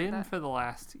chose to word been that. for the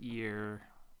last year,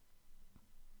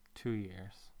 2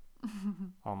 years,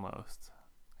 almost,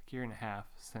 like year and a half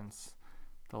since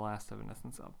the last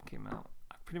Evanescence album came out.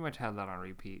 I pretty much had that on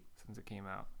repeat since it came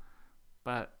out.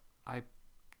 But I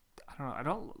don't know. I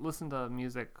don't listen to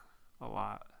music a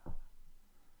lot,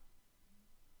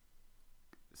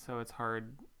 so it's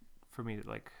hard for me to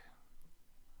like.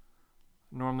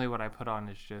 Normally, what I put on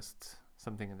is just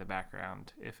something in the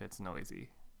background if it's noisy.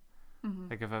 Mm-hmm.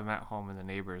 Like if I'm at home and the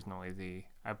neighbor is noisy,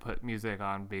 I put music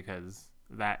on because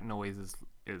that noise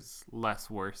is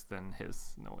less worse than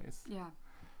his noise. Yeah.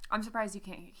 I'm surprised you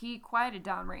can't. He quieted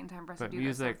down right in time for us to do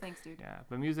this. So thanks, dude. Yeah,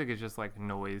 but music is just like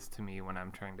noise to me when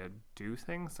I'm trying to do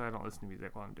things, so I don't listen to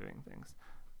music while I'm doing things.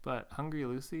 But Hungry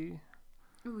Lucy.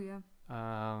 Ooh, yeah.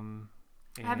 I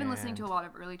have been listening to a lot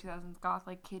of early 2000s goth,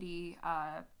 like Kitty,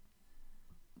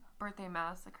 Birthday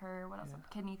Massacre, what else? Yeah.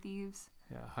 Kidney Thieves.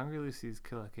 Yeah, Hungry Lucy's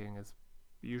Killer King is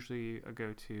usually a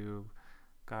go-to.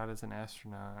 God is an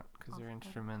Astronaut, because they're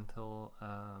instrumental.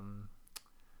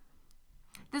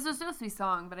 This was supposed to be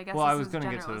song, but I guess well, this I was going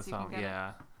to get to the song,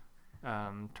 yeah.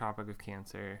 Tropic of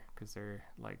Cancer, because they're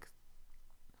like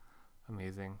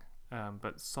amazing.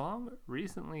 But song,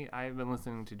 recently I've been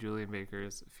listening to Julian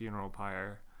Baker's Funeral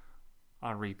Pyre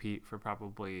on repeat for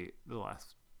probably the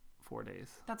last 4 days.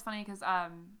 That's funny because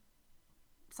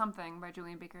Something by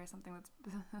Julian Baker is something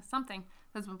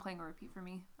that's been playing on repeat for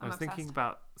me. I was thinking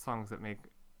about songs that make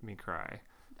me cry.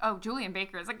 Oh, Julian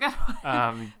Baker is a good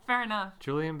one. Fair enough.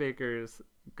 Julian Baker's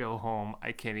Go Home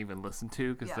I can't even listen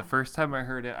to because the first time I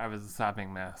heard it I was a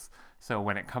sobbing mess. So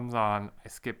when it comes on I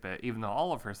skip it, even though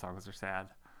all of her songs are sad.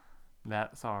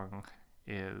 That song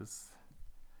is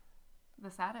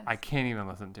the saddest. I can't even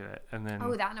listen to it. And then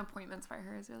That and Appointments by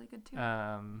her is really good too.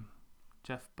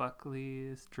 Jeff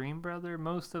Buckley's Dream Brother,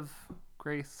 most of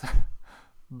Grace,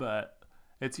 but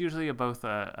it's usually both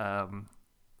that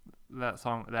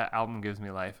album gives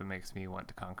me life and makes me want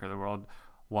to conquer the world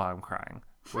while I'm crying,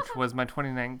 which was my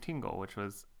 2019 goal, which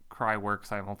was cry work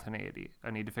simultaneity. I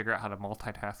need to figure out how to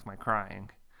multitask my crying.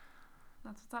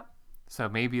 That's what's up. So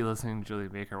maybe listening to Julie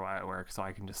Baker while I work so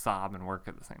I can just sob and work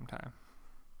at the same time.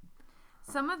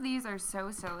 Some of these are so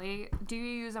silly. Do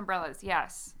you use umbrellas?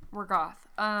 Yes. We're goth.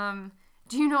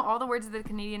 Do you know all the words of the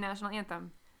Canadian national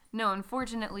anthem? No,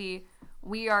 unfortunately,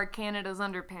 we are Canada's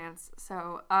underpants.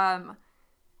 So,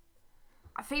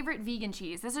 favorite vegan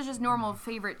cheese. This is just normal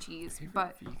favorite cheese,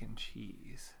 but vegan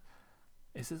cheese.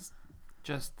 Is this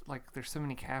just like there's so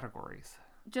many categories?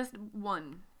 Just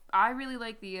one. I really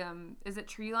like the is it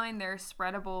Treeline? Their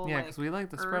spreadable. Yeah, because we like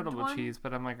the spreadable one? cheese,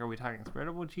 but I'm like, are we talking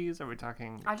spreadable cheese? Are we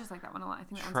talking? I just like that one a lot. I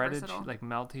think that shredded, one's versatile. like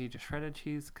melty, just shredded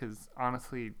cheese. Because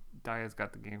honestly, Daya's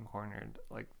got the game cornered.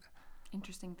 Like,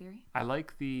 interesting theory. I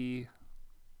like the.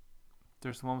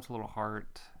 There's the one with a little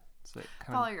heart. It's like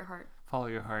Follow your heart. Follow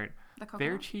your heart. The coconut.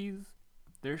 Their cheese,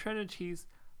 their shredded cheese,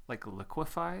 like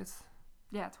liquefies.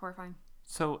 Yeah, it's horrifying.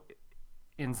 So,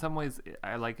 in some ways,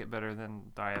 I like it better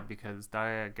than Daya because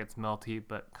Daya gets melty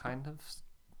but kind of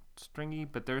stringy.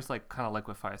 But there's like kind of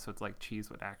liquefies, so it's like cheese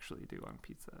would actually do on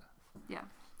pizza. Yeah,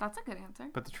 that's a good answer.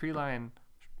 But the Treeline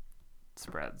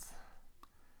spreads.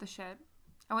 The shit.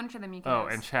 I want to try the Mikos. Oh,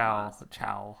 and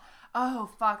chow. Oh,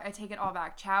 fuck. I take it all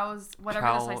back. Chow's, whatever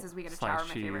the slices we get of chow are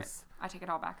my favorite. I take it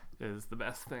all back. Is the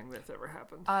best thing that's ever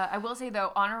happened. I will say,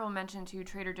 though, honorable mention to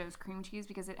Trader Joe's cream cheese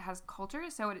because it has culture,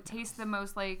 so it tastes the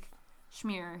most like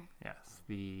schmear. Yes,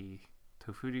 the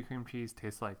Tofuji cream cheese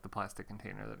tastes like the plastic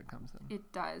container that it comes in.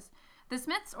 It does. The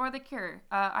Smiths or The Cure?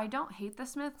 I don't hate The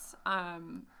Smiths.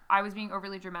 I was being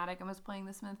overly dramatic and was playing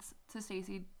The Smiths to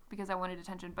Stacey because I wanted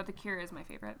attention, but The Cure is my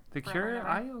favorite. The Cure,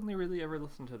 I only really ever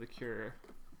listened to The Cure.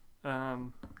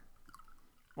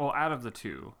 Well, out of the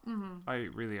two, I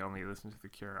really only listened to The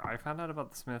Cure. I found out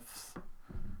about The Smiths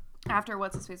after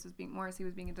What's-His-Face was being Morrissey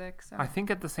was being a dick. So I think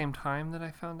at the same time that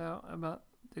I found out about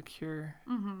The Cure.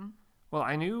 Well,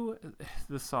 I knew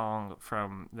the song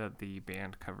from that the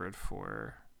band covered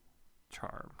for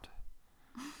Charmed.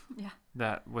 Yeah.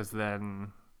 That was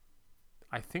then,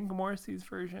 I think Morrissey's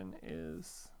version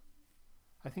is,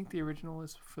 I think the original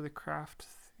is for the Craft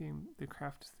theme. The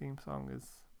Craft theme song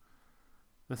is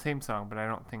the same song, but I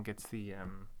don't think it's the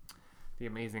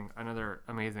another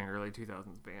amazing early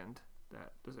 2000s band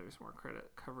that deserves more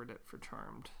credit covered it for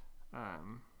Charmed.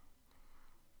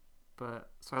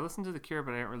 But so I listened to The Cure,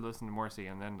 but I didn't really listen to Morrissey,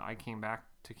 and then I came back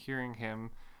to hearing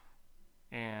him,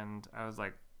 and I was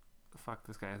like, fuck,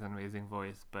 this guy has an amazing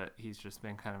voice, but he's just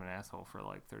been kind of an asshole for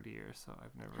like 30 years, so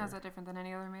I've never... How's that different than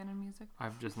any other man in music?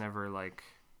 I've just never, like...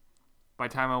 By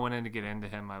the time I went in to get into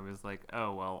him, I was like,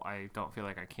 oh, well, I don't feel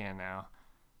like I can now.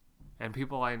 And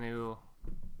people I knew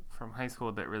from high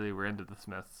school that really were into the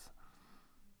Smiths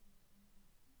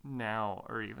now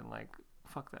are even like,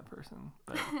 fuck that person.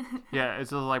 But yeah, it's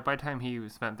just like by the time he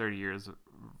spent 30 years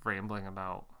rambling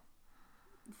about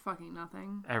fucking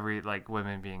nothing, every like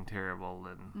women being terrible,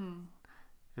 and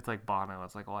it's like Bono.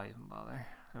 It's like, why even bother?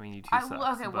 I mean, you two sucks.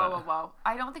 Okay, whoa.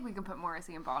 I don't think we can put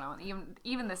Morrissey and Bono on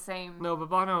even the same. No, but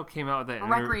Bono came out with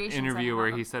that interview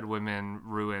where he said women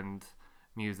ruined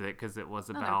music because it was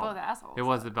about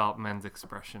about men's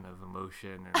expression of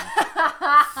emotion and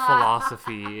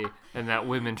philosophy, and that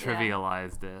women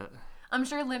trivialized it. I'm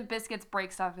sure Limp Bizkit's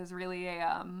break stuff is really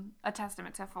a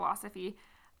testament to philosophy.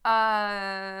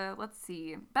 Let's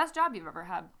see. Best job you've ever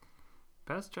had?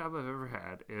 Best job I've ever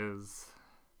had is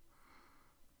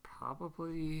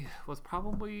probably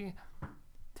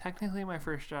technically my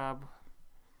first job.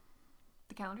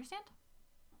 The calendar stand?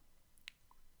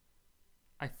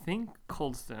 I think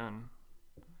Cold Stone,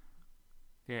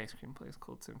 the ice cream place,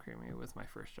 Cold Stone Creamery, was my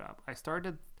first job. I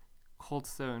started Cold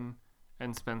Stone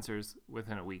and Spencer's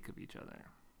within a week of each other.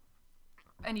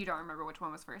 And you don't remember which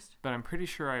one was first? But I'm pretty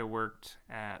sure I worked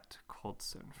at Cold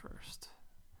Stone first.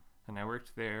 And I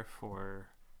worked there for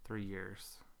 3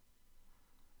 years.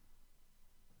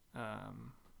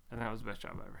 And that was the best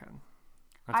job I ever had.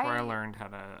 That's where I learned how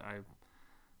to...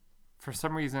 for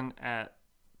some reason, at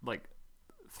like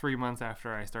 3 months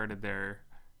after I started there,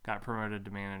 got promoted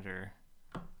to manager.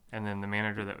 And then the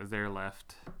manager that was there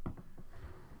left.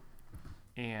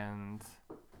 And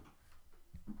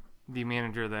the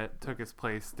manager that took his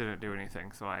place didn't do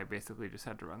anything, so I basically just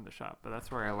had to run the shop. But that's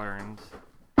where I learned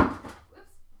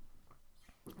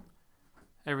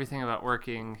everything about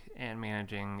working and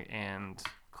managing and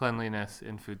cleanliness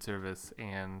in food service,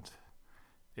 and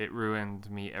it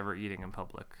ruined me ever eating in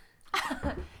public.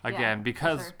 Again,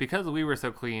 because we were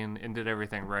so clean and did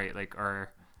everything right, like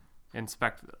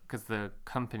because the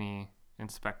company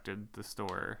inspected the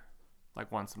store like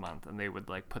once a month, and they would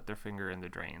like put their finger in the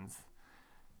drains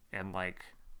and like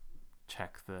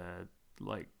check the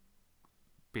like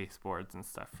baseboards and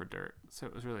stuff for dirt. So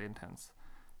it was really intense.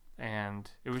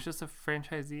 And it was just a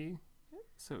franchisee,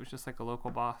 so it was just like a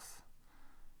local boss.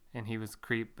 And he was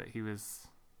creep, but he was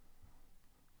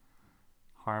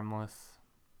harmless.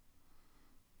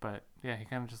 But yeah, he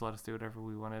kind of just let us do whatever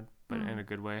we wanted, but in a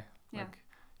good way. Yeah. Like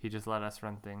he just let us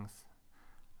run things.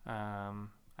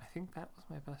 I think that was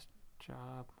my best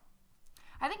job.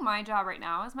 I think my job right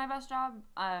now is my best job.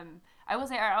 I will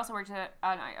say I also worked at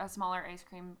a smaller ice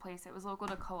cream place. It was local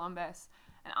to Columbus.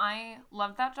 And I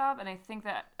loved that job. And I think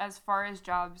that as far as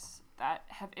jobs that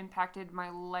have impacted my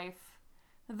life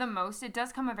the most, it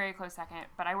does come a very close second.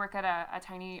 But I work at a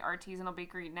tiny artisanal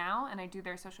bakery now, and I do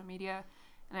their social media.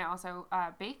 And I also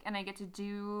bake, and I get to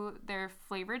do their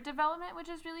flavor development, which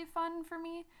is really fun for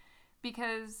me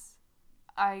because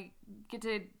I get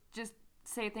to just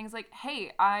say things like,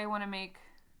 hey, I want to make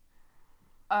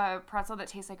a pretzel that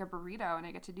tastes like a burrito, and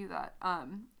I get to do that.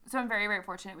 So I'm very, very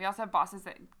fortunate. We also have bosses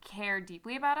that care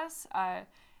deeply about us.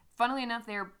 Funnily enough,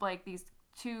 they're like these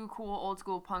two cool old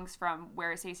school punks from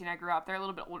where Stacey and I grew up. They're a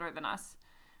little bit older than us,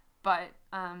 but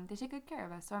they take good care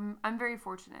of us. So I'm very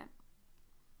fortunate.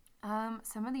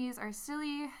 Some of these are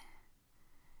silly.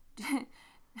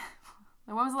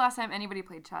 When was the last time anybody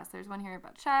played chess? There's one here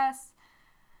about chess.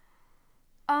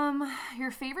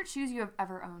 Your favorite shoes you have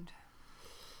ever owned?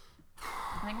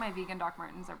 I think my vegan Doc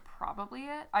Martens are probably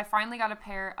it. I finally got a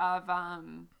pair of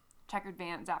checkered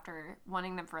Vans after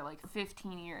wanting them for like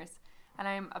 15 years, and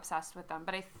I'm obsessed with them.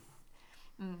 But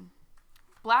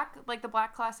the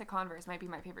black classic Converse might be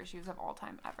my favorite shoes of all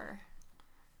time ever.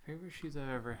 Favorite shoes I've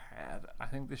ever had. I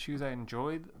think the shoes I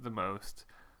enjoyed the most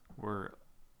were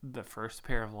the first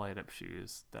pair of light up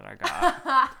shoes that I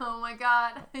got. Oh my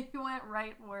god, you went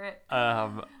right for it.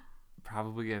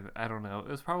 Probably, I don't know. It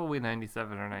was probably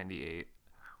 97 or 98.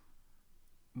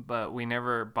 But we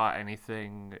never bought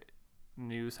anything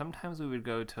new. Sometimes we would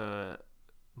go to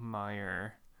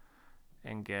Meijer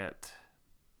and get,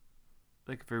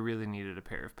 like, if we really needed a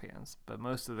pair of pants. But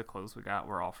most of the clothes we got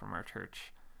were all from our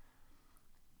church.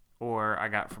 Or I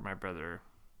got from my brother,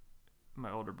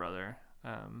 my older brother.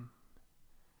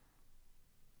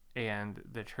 And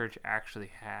the church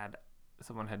actually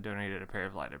someone had donated a pair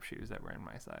of light up shoes that were in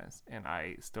my size. And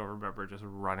I still remember just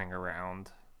running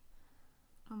around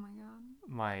Oh my god.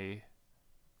 my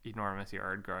enormous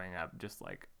yard growing up, just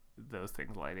like those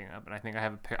things lighting up. And I think I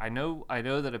have I know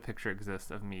that a picture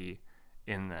exists of me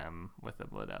in them with them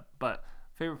lit up. But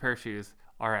favorite pair of shoes,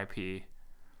 RIP,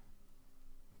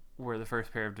 were the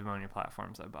first pair of Demonia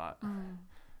platforms I bought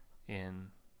in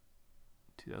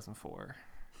 2004.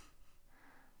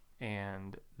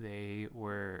 And they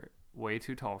were way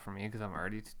too tall for me because I'm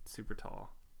already super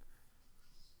tall.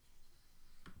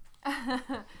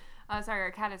 Sorry,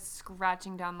 our cat is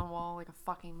scratching down the wall like a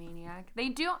fucking maniac. They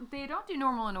don't do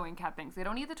normal annoying cat things. They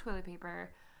don't eat the toilet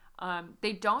paper.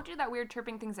 They don't do that weird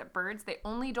chirping things at birds. They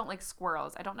only don't like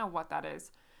squirrels. I don't know what that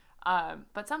is.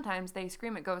 But sometimes they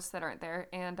scream at ghosts that aren't there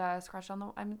and scratch on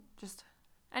the. I'm just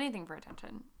anything for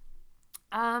attention.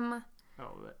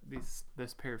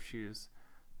 This pair of shoes,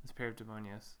 this pair of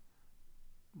Demonias,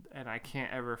 and I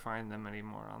can't ever find them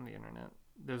anymore on the internet.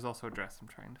 There's also a dress I'm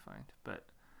trying to find, but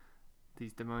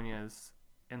these Demonias,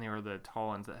 and they were the tall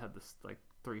ones that had this like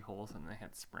 3 holes and they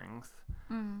had springs.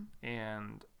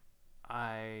 And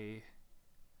I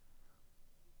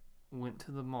went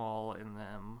to the mall in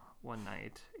them one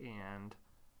night, and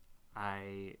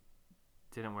I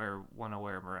didn't want to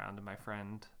wear them around, and my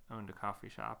friend owned a coffee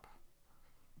shop,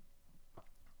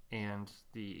 and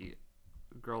the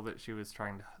girl that she was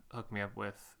trying to hook me up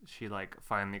with, she like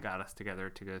finally got us together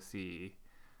to go see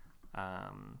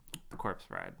The Corpse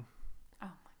Bride. Oh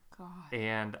my god.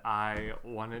 And I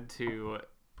wanted to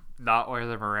not wear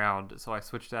them around, so I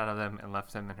switched out of them and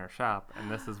left them in her shop. And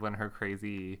this is when her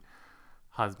crazy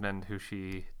husband, who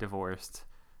she divorced,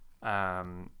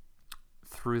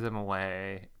 threw them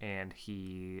away, and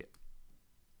he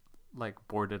like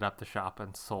boarded up the shop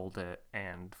and sold it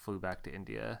and flew back to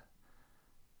India.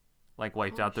 Like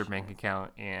wiped out their bank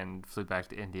account and flew back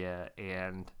to India,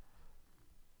 and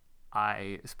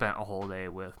I spent a whole day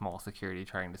with mall security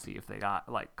trying to see if they got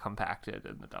like compacted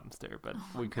in the dumpster, but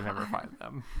we could never find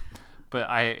them. But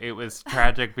it was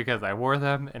tragic because I wore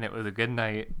them and it was a good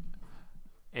night,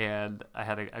 and I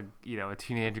had a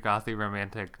teenage gothy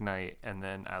romantic night, and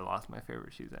then I lost my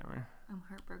favorite shoes ever. I'm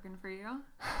heartbroken for you.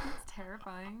 It's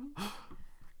terrifying.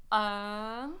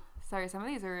 Sorry, some of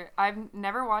these are. I've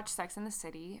never watched Sex and the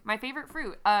City. My favorite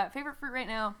fruit right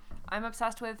now, I'm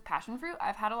obsessed with passion fruit.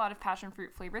 I've had a lot of passion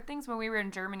fruit flavored things. When we were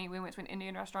in Germany, we went to an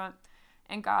Indian restaurant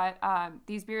and got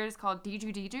these beers called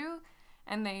Diju Diju,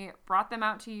 and they brought them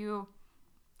out to you,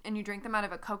 and you drink them out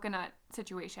of a coconut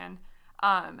situation.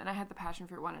 And I had the passion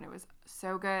fruit one, and it was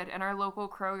so good. And our local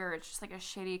Kroger, it's just like a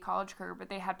shitty college Kroger, but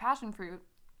they had passion fruit.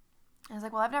 I was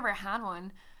like, well, I've never had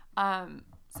one.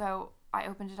 So I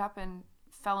opened it up and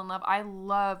fell in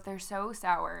love. They're so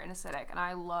sour and acidic, and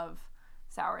I love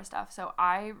sour stuff. So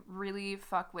I really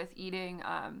fuck with eating.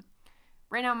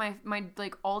 Right now, my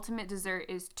like ultimate dessert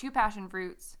is 2 passion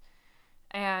fruits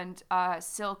and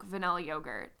silk vanilla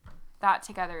yogurt. That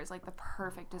together is like the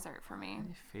perfect dessert for me.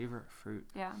 My favorite fruit.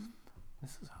 Yeah.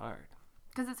 This is hard.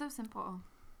 Because it's so simple.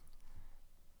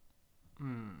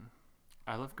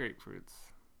 I love grapefruits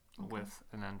with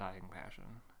an undying passion.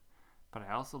 But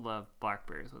I also love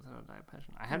blackberries with an undying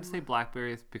passion. I had to say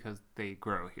blackberries because they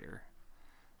grow here.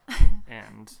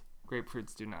 And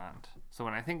grapefruits do not. So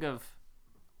when I think of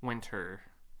winter,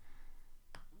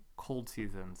 cold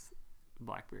seasons,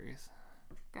 blackberries.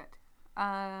 Good.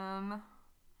 And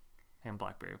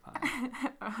blackberry pie.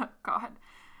 Oh, God.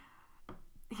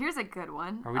 Here's a good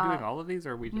one. Are we doing all of these,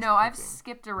 or are we just No, I've picking?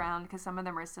 skipped around because some of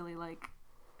them are silly. Like,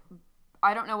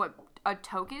 I don't know what a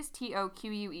toque is.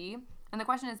 TOQUE. And the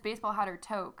question is baseball hat or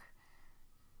toque.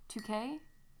 2K?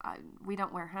 We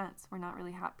don't wear hats. We're not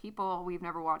really hat people. We've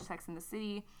never watched Sex and the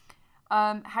City.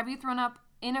 Have you thrown up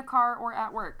in a car or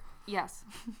at work? Yes.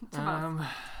 To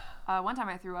both. One time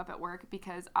I threw up at work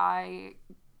because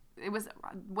it was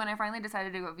when I finally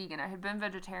decided to go vegan. I had been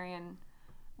vegetarian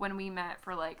when we met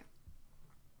for like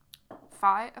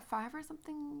five or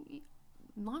something,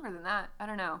 longer than that. I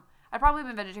don't know. I'd probably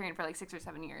been vegetarian for like 6 or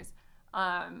 7 years.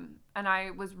 And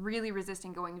I was really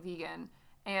resisting going vegan.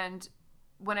 And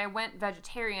when I went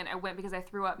vegetarian, I went because I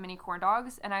threw up mini corn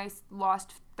dogs, and I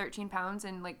lost 13 pounds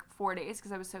in like 4 days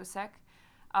because I was so sick.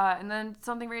 And then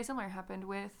something very similar happened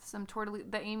with some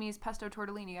the Amy's pesto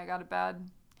tortellini. I got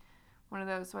one of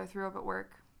those, so I threw up at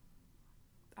work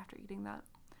after eating that.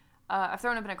 I've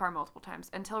thrown up in a car multiple times.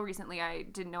 Until recently, I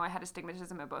didn't know I had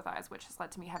astigmatism in both eyes, which has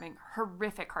led to me having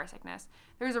horrific car sickness.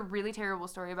 There's a really terrible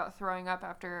story about throwing up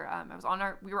after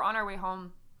we were on our way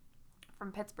home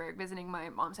from Pittsburgh visiting my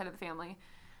mom's side of the family,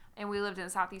 and we lived in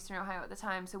southeastern Ohio at the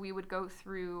time, so we would go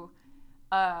through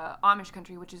Amish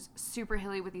country, which is super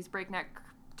hilly with these breakneck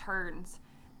turns,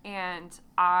 and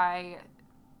I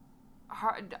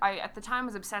at the time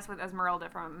was obsessed with Esmeralda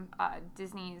from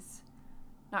Disney's,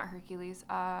 not Hercules,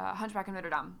 Hunchback of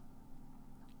Notre Dame,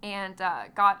 and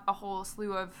got a whole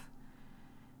slew of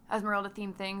Esmeralda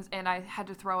themed things, and I had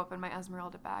to throw up in my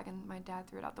Esmeralda bag, and my dad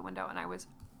threw it out the window, and I was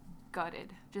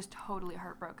gutted, just totally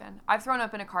heartbroken. I've thrown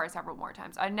up in a car several more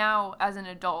times. I now, as an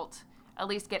adult, at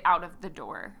least get out of the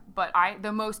door, but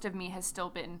the most of me has still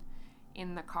been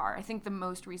in the car. I think the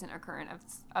most recent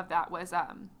occurrence of that was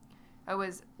I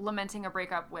was lamenting a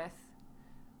breakup with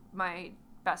my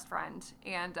best friend,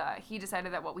 and he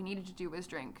decided that what we needed to do was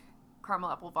drink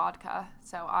caramel apple vodka.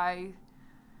 So I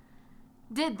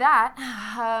did that,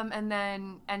 and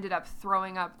then ended up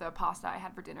throwing up the pasta I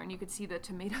had for dinner, and you could see the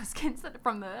tomato skins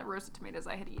from the roasted tomatoes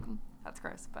I had eaten. That's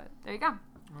gross, but there you go.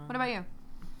 What about you?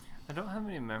 I don't have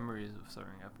any memories of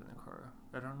throwing up in the car.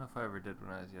 I don't know if I ever did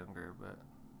when I was younger, but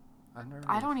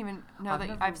I don't even know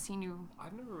I've seen you.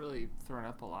 I've never really thrown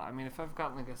up a lot. I mean, if I've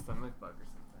gotten like a stomach bug or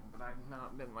something, but I've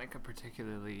not been like a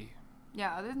particularly...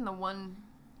 Yeah, other than the one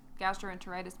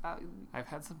gastroenteritis bout. I've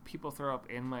had some people throw up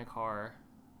in my car,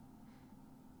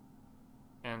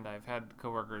 and I've had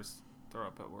coworkers throw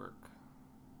up at work.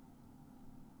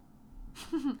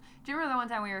 Do you remember the one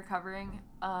time we were covering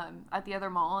at the other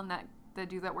mall, and that the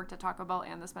dude that worked at Taco Bell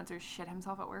and the Spencer shit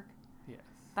himself at work? Yes.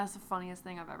 That's the funniest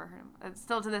thing I've ever heard. It's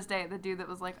still to this day, the dude that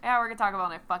was like, yeah, we're going to Taco Bell,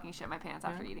 and I fucking shit my pants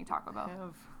after eating Taco Bell.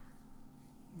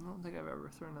 I don't think I've ever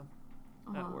thrown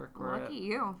up at work. Lucky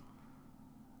you.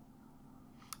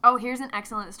 Oh, here's an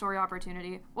excellent story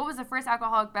opportunity. What was the first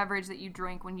alcoholic beverage that you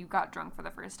drank when you got drunk for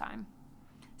the first time?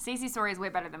 Stacey's story is way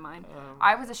better than mine.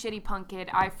 I was a shitty punk kid.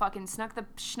 I fucking snuck the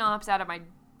schnapps out of my...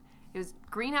 It was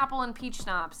green apple and peach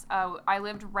schnapps. I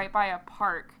lived right by a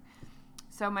park.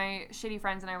 So my shitty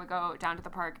friends and I would go down to the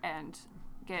park and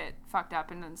get fucked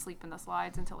up and then sleep in the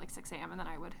slides until like 6 a.m. and then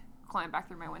I would climb back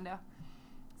through my window.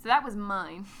 So that was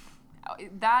mine.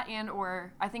 That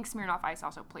or I think Smirnoff Ice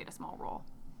also played a small role.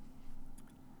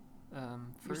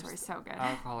 First, story's so good.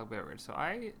 Alcoholic beverage. So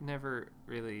I never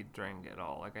really drank at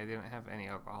all. Like I didn't have any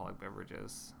alcoholic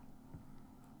beverages.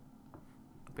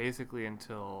 Basically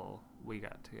until we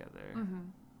got together. Mm-hmm.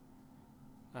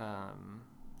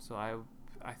 So I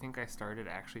think I started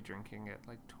actually drinking at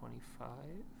like 25.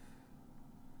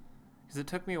 Because it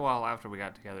took me a while after we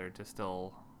got together to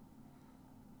still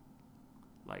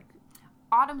like...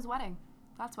 Autumn's wedding.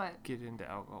 That's what... Get into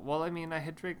alcohol. Well, I mean, I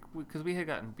had drank... Because we had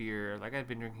gotten beer. Like, I'd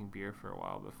been drinking beer for a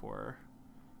while before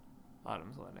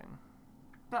Autumn's wedding.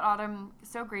 But Autumn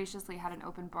so graciously had an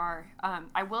open bar.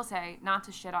 I will say, not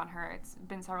to shit on her, it's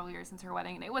been several years since her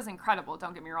wedding, and it was incredible,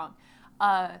 don't get me wrong.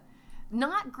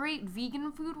 Not great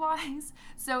vegan food-wise,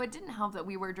 so it didn't help that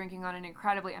we were drinking on an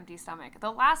incredibly empty stomach.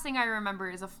 The last thing I remember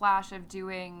is a flash of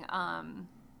doing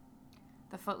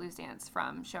the Footloose dance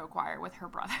from show choir with her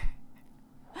brother.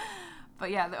 But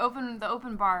yeah, the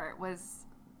open bar was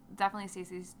definitely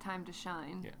Stacey's time to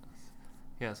shine. Yes.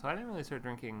 Yeah, so I didn't really start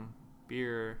drinking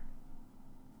beer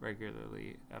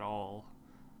regularly at all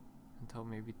until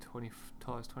maybe till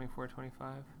I was 24,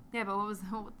 25. Yeah, but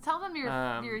tell them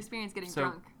your experience getting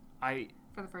drunk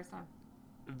for the first time.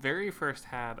 Very first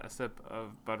had a sip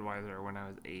of Budweiser when I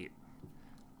was 8.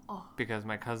 Oh. Because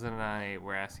my cousin and I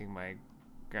were asking my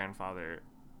grandfather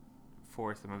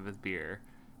for some of his beer.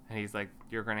 And he's like,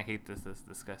 you're going to hate this. This is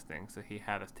disgusting. So he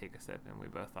had us take a sip, and we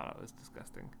both thought it was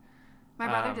disgusting. My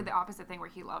brother did the opposite thing where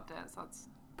he loved it. So it's...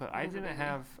 But I didn't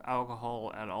have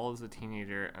alcohol at all as a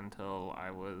teenager until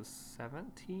I was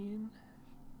 17.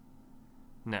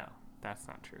 No, that's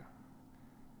not true.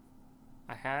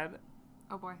 I had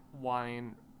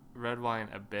red wine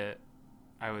a bit,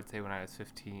 I would say, when I was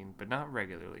 15, but not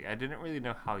regularly. I didn't really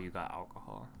know how you got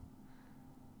alcohol.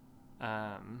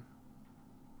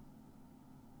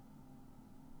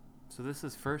 So this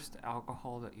is first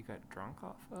alcohol that you got drunk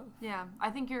off of? Yeah, I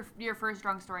think your first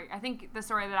drunk story. I think the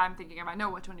story that I'm thinking of, I know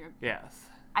which one you're... Yes.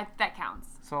 That counts.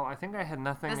 So I think I had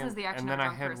nothing... This is the action and then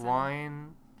of I had person.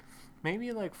 wine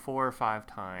maybe like 4 or 5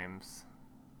 times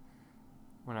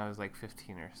when I was like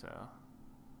 15 or so.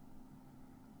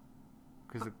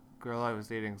 Because the girl I was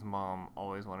dating's mom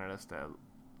always wanted us to,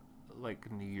 like,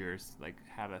 New Year's, like,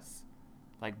 had us...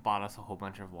 like, bought us a whole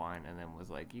bunch of wine and then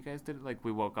was like, you guys did it? Like,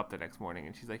 we woke up the next morning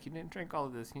and she's like, you didn't drink all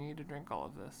of this. You need to drink all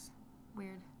of this.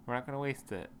 Weird. We're not gonna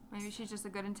waste it. Maybe she's just a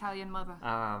good Italian mother.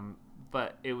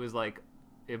 But it was like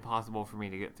impossible for me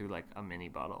to get through like a mini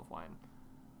bottle of wine.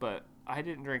 But I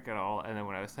didn't drink at all, and then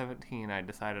when I was 17, I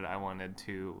decided I wanted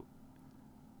to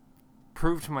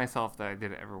prove to myself that I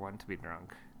didn't ever want to be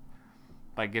drunk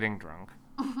by getting drunk.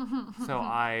 So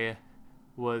I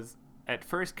was at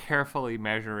first carefully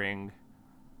measuring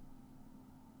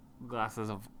glasses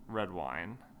of red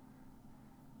wine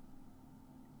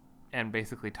and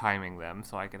basically timing them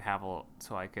so I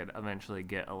could eventually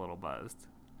get a little buzzed.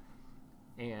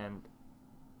 And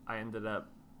I ended up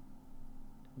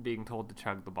being told to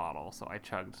chug the bottle, so I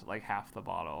chugged like half the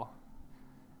bottle.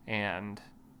 And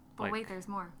but wait, there's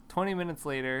more. 20 minutes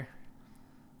later,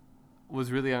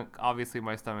 was really obviously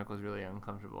my stomach was really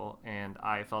uncomfortable, and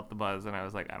I felt the buzz, and I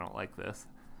was like, I don't like this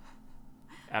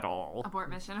at all. Abort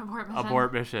mission.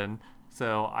 Abort mission.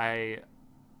 So I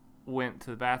went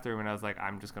to the bathroom, and I was like,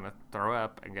 I'm just gonna throw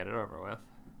up and get it over with.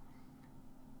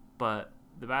 But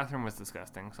the bathroom was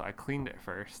disgusting, so I cleaned it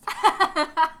first.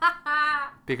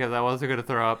 Because I wasn't going to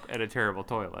throw up at a terrible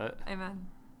toilet. Amen.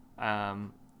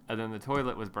 And then the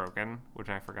toilet was broken, which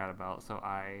I forgot about, so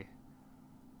I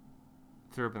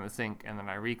threw up in the sink, and then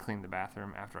I re-cleaned the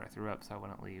bathroom after I threw up so I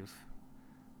wouldn't leave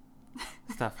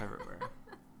stuff everywhere.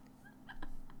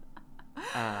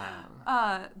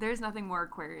 There's nothing more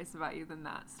Aquarius about you than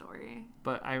that story.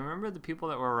 But I remember the people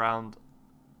that were around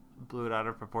blew it out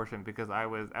of proportion because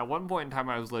at one point in time,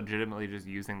 I was legitimately just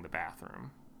using the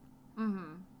bathroom.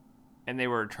 Mm-hmm. And they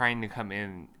were trying to come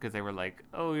in because they were like,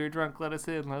 oh, you're drunk, let us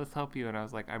in, let us help you. And I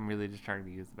was like, I'm really just trying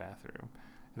to use the bathroom.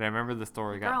 And I remember the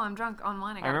story I'm drunk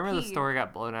online. I remember the story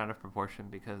got blown out of proportion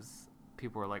because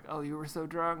people were like, oh, you were so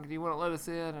drunk, do you want to let us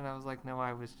in? And I was like, no,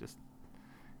 I was just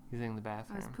using the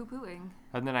bathroom. I was poo-pooing.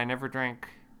 And then I never drank,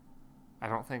 I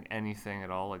don't think, anything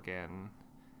at all again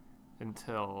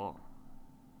until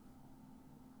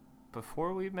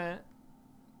before we met.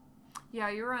 Yeah,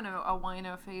 you were in a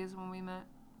wino phase when we met.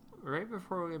 Right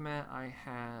before we met, I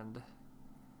had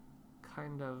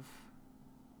kind of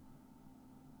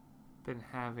been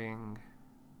having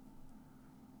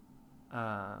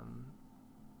that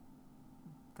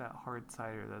hard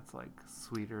cider that's like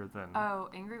sweeter than... Oh,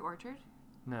 Angry Orchard?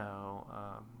 No,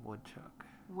 Woodchuck.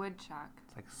 Woodchuck.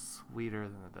 It's like sweeter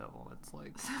than the devil. It's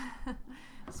like...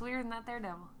 Sweeter than that there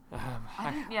devil.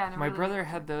 My brother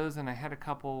had those, and I had a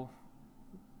couple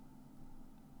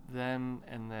then,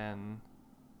 and then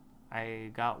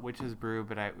I got Witch's Brew,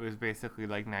 but it was basically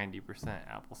like 90%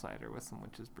 apple cider with some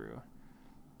Witch's Brew.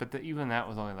 But even that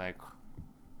was only like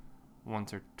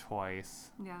once or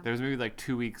twice. Yeah. There was maybe like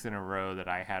 2 weeks in a row that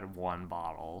I had one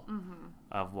bottle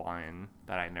of wine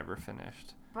that I never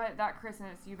finished. But that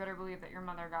Christmas, you better believe that your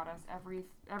mother got us every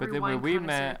But then when we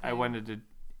met, I wanted to...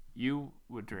 You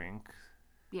would drink.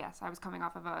 Yes, I was coming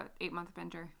off of a 8-month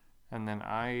binger. And then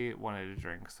I wanted to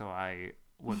drink, so I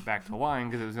went back to wine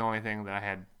because it was the only thing that I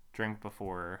had drank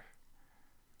before.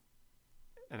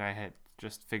 And I had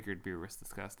just figured beer was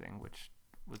disgusting, which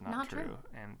was not true.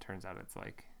 And it turns out it's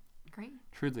like... Great.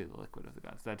 Truly the liquid of the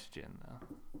gods. That's gin, though.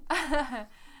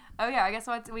 Oh, yeah. I guess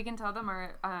what we can tell them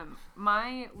are...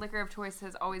 my liquor of choice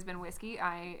has always been whiskey.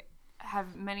 I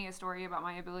have many a story about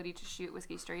my ability to shoot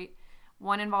whiskey straight.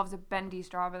 One involves a bendy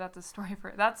straw, but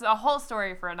that's a whole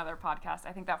story for another podcast.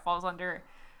 I think that falls under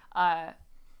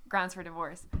grounds for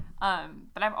divorce.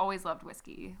 But I've always loved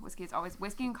whiskey.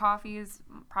 Whiskey and coffee is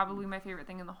probably my favorite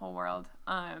thing in the whole world.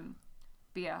 But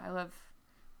yeah, I love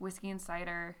whiskey and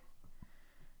cider.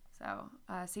 So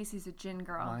Stacey's a gin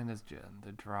girl. Mine is gin,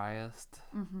 the driest,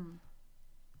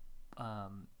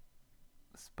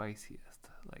 spiciest.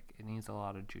 Like it needs a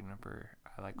lot of juniper.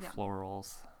 I like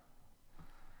florals.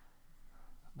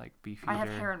 Like Beefeater. I have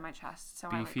hair in my chest, so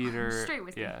Beefeater, I like straight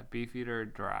whiskey. Yeah, Beefeater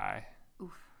dry.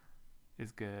 Oof.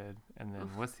 Is good. And then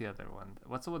what's the other one?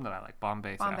 What's the one that I like?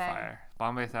 Bombay Sapphire.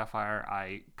 Bombay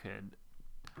Sapphire,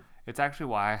 it's actually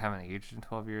why I haven't aged in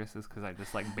 12 years is because I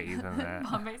just like bathe in that.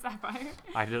 Bombay Sapphire?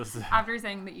 I just... After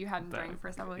saying that you hadn't drank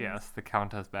for several years. Yes, the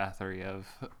Countess Bathory of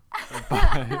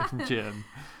gin.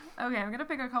 Okay, I'm going to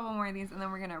pick a couple more of these and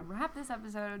then we're going to wrap this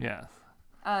episode. Yes.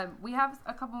 We have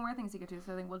a couple more things to get to,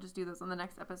 so I think we'll just do those on the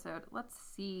next episode. Let's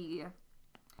see.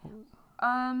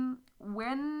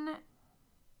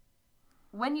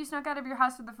 When you snuck out of your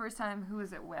house for the first time, who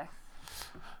was it with?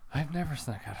 I've never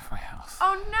snuck out of my house.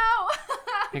 Oh, no!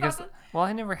 Because, well,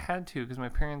 I never had to because my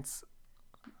parents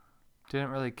didn't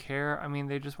really care. I mean,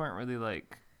 they just weren't really,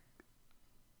 like,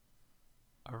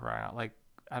 around. Like,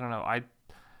 I don't know.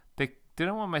 They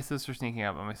didn't want my sister sneaking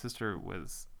out, but my sister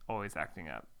was always acting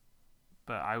up.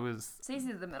 But I was...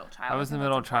 Stacey's the middle child. I was the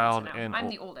middle child, and I'm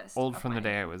the oldest. Old from the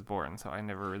day I was born, so I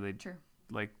never really,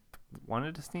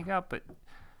 wanted to sneak out, but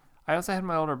I also had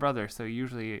my older brother, so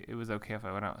usually it was okay if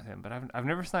I went out with him. But I've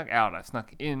never snuck out. I've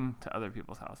snuck into other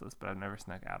people's houses, but I've never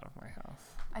snuck out of my house.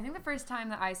 I think the first time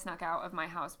that I snuck out of my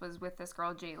house was with this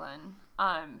girl, Jalen.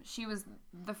 She was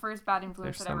the first bad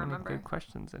influence There's that so I many remember. good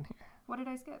questions in here. What did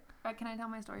I skip? Can I tell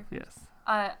my story first?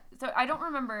 Yes. So I don't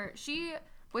remember. She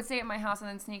would stay at my house and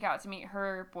then sneak out to meet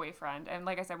her boyfriend. And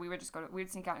like I said, we would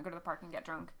sneak out and go to the park and get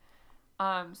drunk.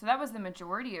 So that was the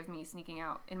majority of me sneaking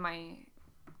out in my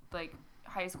like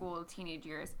high school teenage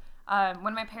years.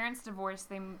 When my parents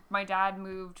divorced, my dad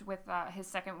moved with his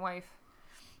second wife,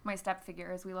 my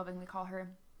stepfigure, as we lovingly call her,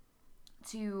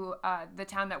 to the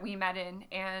town that we met in.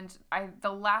 And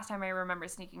the last time I remember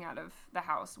sneaking out of the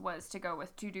house was to go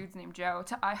with two dudes named Joe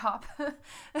to IHOP.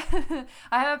 I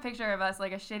have a picture of us,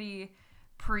 like a shitty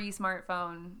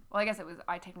pre-smartphone. Well, I guess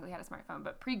I technically had a smartphone,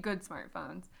 but pre-good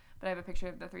smartphones. But I have a picture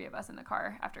of the three of us in the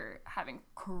car after having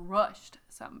crushed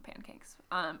some pancakes.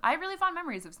 I have really fond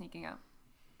memories of sneaking out.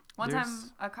 One time,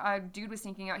 a dude was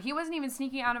sneaking out. He wasn't even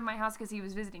sneaking out of my house because he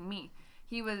was visiting me.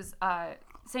 He was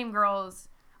same girl's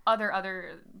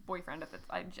other boyfriend.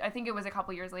 I think it was a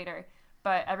couple years later.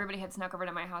 But everybody had snuck over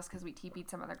to my house because we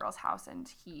TP'd some other girl's house,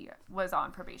 and he was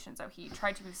on probation. So he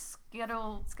tried to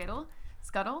scuttle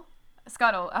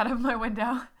out of my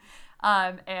window.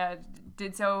 And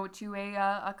did so to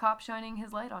a cop shining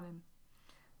his light on him.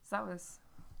 So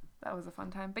that was a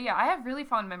fun time. But yeah, I have really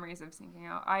fond memories of sneaking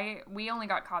out. We only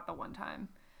got caught the one time,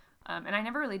 and I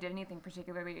never really did anything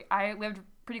particularly. I lived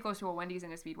pretty close to a Wendy's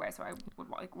and a Speedway, so I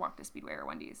would walk to Speedway or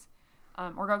Wendy's,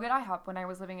 or go get IHOP when I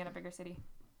was living in a bigger city.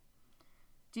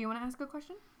 Do you want to ask a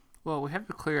question? Well, we have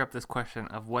to clear up this question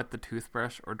of wet the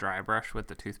toothbrush or dry brush with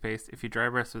the toothpaste. If you dry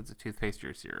brush with the toothpaste,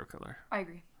 you're a serial killer. I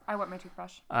agree. I wet my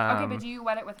toothbrush. Okay, but do you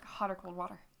wet it with hot or cold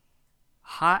water?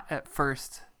 Hot at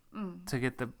first to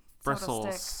get the So it'll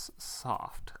bristles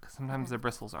soft, because sometimes the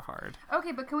bristles are hard.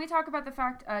 Okay, but can we talk about the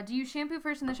fact, do you shampoo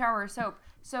first in the shower or soap?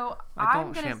 So I I'm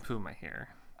don't gonna shampoo my hair.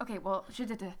 Okay, well,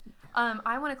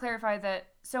 I want to clarify that.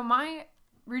 So my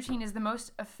routine is the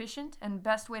most efficient and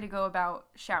best way to go about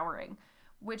showering,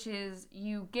 which is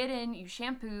you get in, you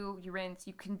shampoo, you rinse,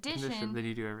 you condition, then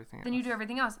you do everything else. then you do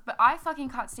everything else. But I fucking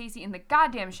caught Stacey in the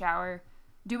goddamn shower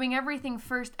doing everything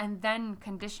first and then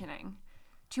conditioning,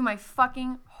 to my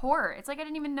fucking horror. It's like I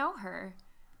didn't even know her.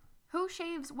 Who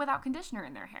shaves without conditioner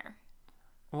in their hair?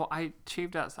 Well, I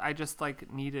shaved out. I just I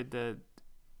didn't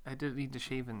need to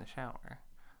shave in the shower.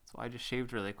 So I just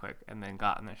shaved really quick and then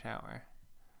got in the shower.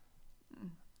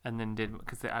 And then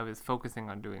because I was focusing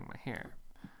on doing my hair.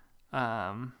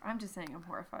 I'm just saying I'm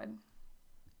horrified.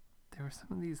 There were some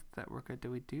of these that were good.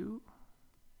 Do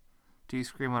you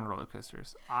scream on roller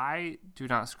coasters? I do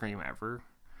not scream ever.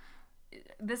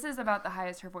 This is about the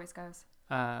highest her voice goes.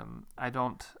 I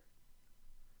don't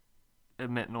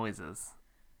emit noises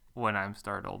when I'm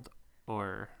startled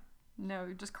or...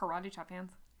 No, just karate chop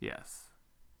hands. Yes.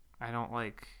 I don't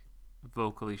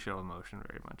vocally show emotion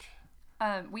very much.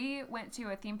 We went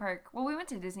to a theme park. Well, we went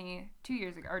to Disney 2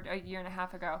 years ago, or a year and a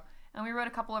half ago, and we rode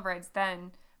a couple of rides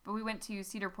then. But we went to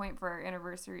Cedar Point for our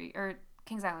anniversary, or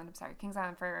Kings Island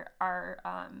for our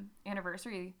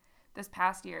anniversary this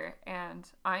past year. And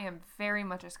I am very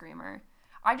much a screamer.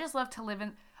 I just love to live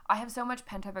in. I have so much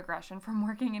pent up aggression from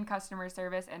working in customer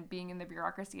service and being in the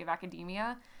bureaucracy of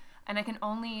academia, and I can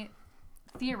only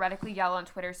theoretically yell on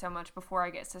Twitter so much before I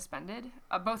get suspended,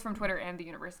 both from Twitter and the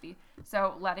university.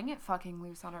 So letting it fucking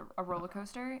loose on a roller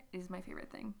coaster is my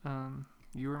favorite thing.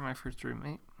 You were my first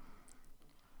roommate.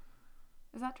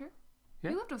 Is that true?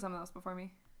 Yeah. You lived with someone else before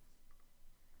me.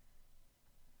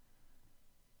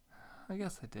 I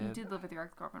guess I did. You did live with your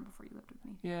ex-girlfriend before you lived with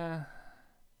me. Yeah.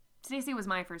 Stacey was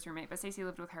my first roommate, but Stacey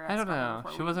lived with her I don't know.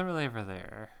 before She wasn't really ever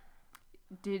there.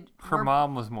 Her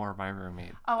mom was more my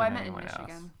roommate. Oh, I than meant in anyone Michigan.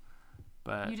 else.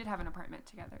 But you did have an apartment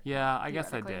together. Yeah, I guess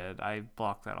I theoretically. did. I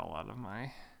blocked that all out of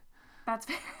my That's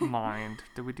fair. mind.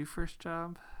 Did we do first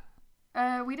job?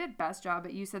 We did best job,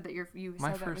 but you said that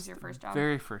that was your first job.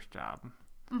 Very first job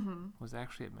was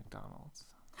actually at McDonald's.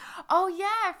 Oh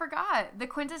yeah, I forgot. The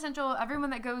quintessential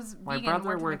everyone that goes My vegan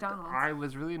brother worked at worked. McDonald's. I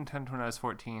was really intent when I was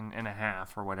 14 and a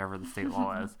half or whatever the state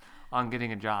law is on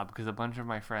getting a job because a bunch of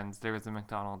my friends, there was a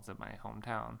McDonald's in my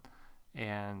hometown,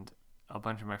 and a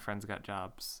bunch of my friends got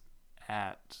jobs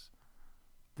at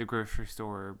the grocery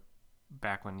store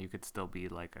back when you could still be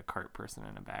like a cart person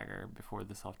and a bagger before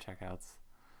the self-checkouts.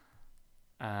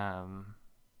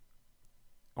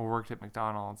 Or worked at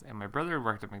McDonald's, and my brother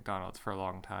worked at McDonald's for a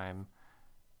long time.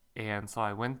 And so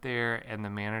I went there, and the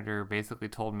manager basically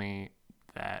told me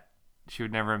that she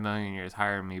would never in a million years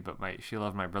hire me, but she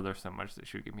loved my brother so much that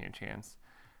she would give me a chance.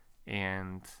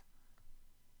 And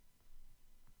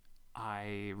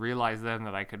I realized then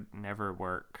that I could never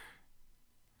work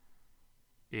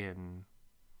in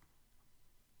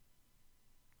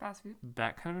Fast food.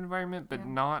 that kind of environment, but Yeah.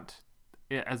 not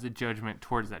as a judgment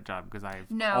towards that job, because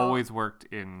I've No. always worked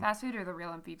in Fast food are the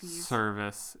real MVPs.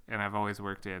 service, and I've always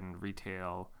worked in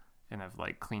retail, and I've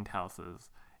like cleaned houses.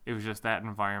 It was just that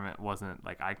environment wasn't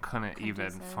like I couldn't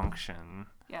even Conducive. function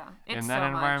Yeah, in it's that so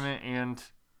environment,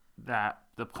 and that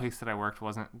the place that I worked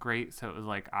wasn't great. So it was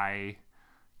like I,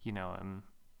 am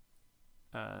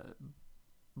a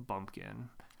bumpkin.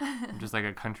 I'm just like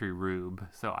a country rube.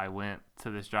 So I went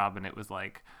to this job, and it was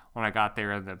like when I got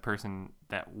there, the person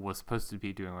that was supposed to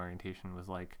be doing orientation was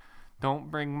like,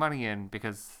 "Don't bring money in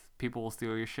because people will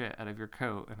steal your shit out of your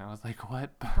coat." And I was like,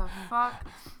 "What?" The fuck?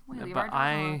 We leave our But jobs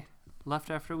I alone. left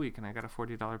after a week, and I got a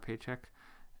 $40 paycheck,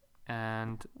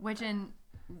 and Which in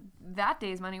that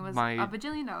day's money was My a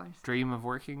bajillion dollars. dream of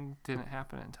working didn't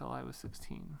happen until I was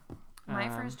 16. My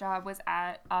first job was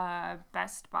at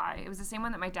Best Buy. It was the same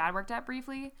one that my dad worked at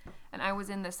briefly, and I was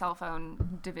in the cell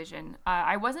phone division.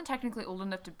 I wasn't technically old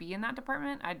enough to be in that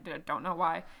department. I don't know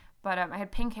why, but I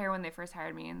had pink hair when they first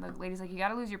hired me, and the lady's like, "You got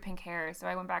to lose your pink hair." So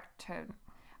I went back to.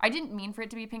 I didn't mean for it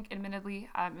to be pink, admittedly.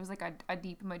 It was like a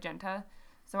deep magenta,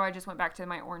 so I just went back to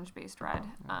my orange-based red.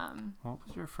 What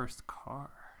was your first car?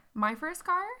 My first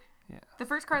car, Yeah. the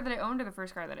first car that I owned, or the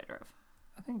first car that I drove.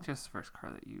 I think just the first car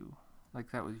that you,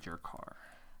 like, that was your car.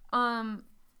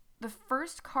 The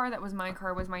first car that was my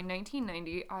car was my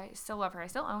 1990. I still love her. I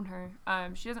still own her.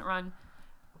 She doesn't run,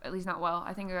 at least not well.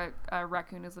 I think a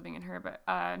raccoon is living in her. But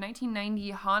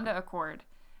 1990 Honda Accord.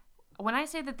 When I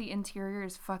say that the interior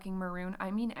is fucking maroon,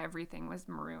 I mean everything was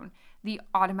maroon. The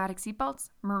automatic seatbelts,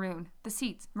 maroon. The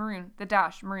seats, maroon. The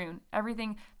dash, maroon.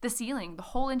 Everything. The ceiling, the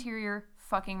whole interior,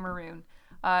 fucking maroon.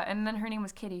 And then her name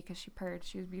was Kitty because she purred.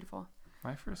 She was beautiful.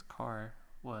 My first car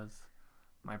was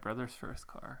my brother's first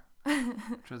car,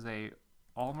 which was a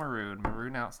all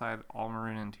maroon outside, all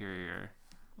maroon interior,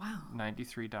 Wow.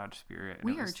 93 Dodge Spirit. And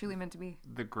We it are was truly meant to be.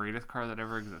 the greatest car that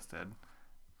ever existed,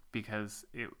 because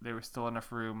there was still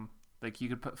enough room. Like, you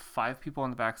could put 5 people in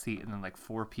the back seat and then like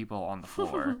 4 people on the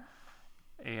floor.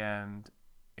 And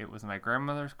it was my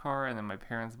grandmother's car, and then my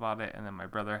parents bought it, and then my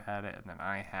brother had it, and then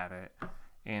I had it.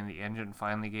 And the engine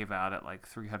finally gave out at like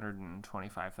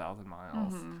 325,000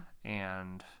 miles.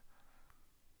 And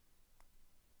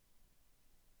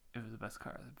it was the best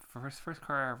car. The first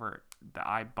car ever that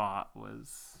I bought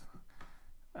was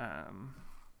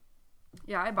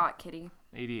Yeah, I bought Kitty.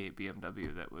 88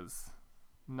 BMW that was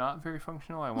not very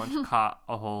functional. I once caught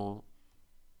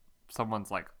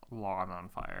someone's like lawn on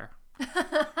fire.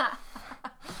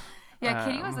 Yeah,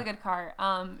 Kitty was a good car.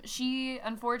 She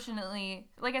unfortunately,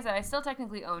 like I said, I still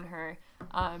technically own her,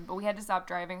 but we had to stop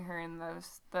driving her in the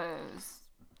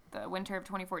winter of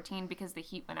 2014 because the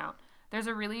heat went out. There's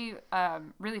a really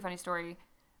funny story.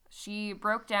 She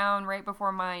broke down right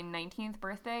before my 19th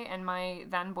birthday, and my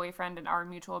then boyfriend and our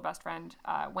mutual best friend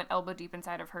went elbow deep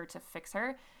inside of her to fix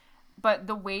her. But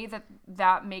the way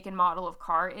that make and model of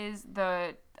car is,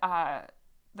 the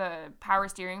power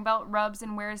steering belt rubs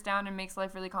and wears down and makes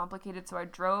life really complicated. So I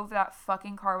drove that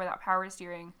fucking car without power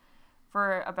steering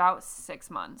for about 6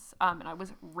 months, and I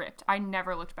was ripped. I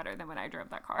never looked better than when I drove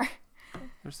that car.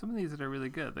 There's some of these that are really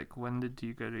good. Like, when did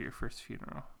you go to your first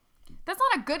funeral? That's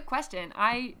not a good question.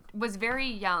 I was very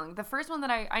young. The first one that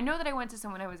I know that I went to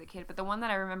some when I was a kid, but the one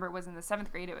that I remember was in the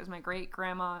 7th grade. It was my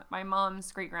great-grandma, my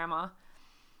mom's great-grandma,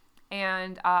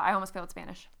 and I almost failed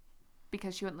Spanish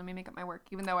because she wouldn't let me make up my work,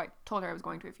 even though I told her I was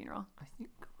going to a funeral. I think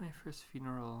my first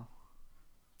funeral,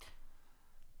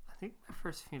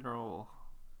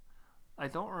 I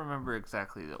don't remember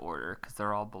exactly the order because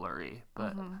they're all blurry,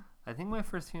 but I think my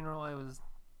first funeral I was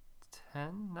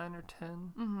 9 or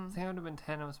 10. I think I would have been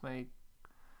 10. It was my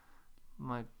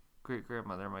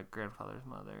great-grandmother, my grandfather's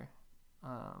mother.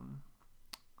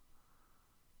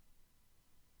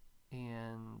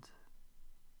 And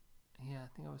yeah, I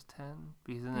think I was 10.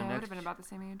 Because in the I would next have been about the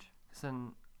same age.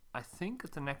 then I think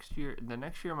the next year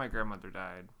my grandmother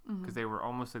died, because they were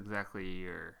almost exactly a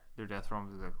year. Their deaths were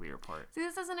almost exactly a year apart. See,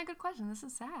 this isn't a good question. This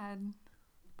is sad.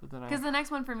 But then Because the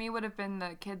next one for me would have been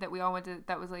the kid that we all went to,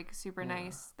 that was like super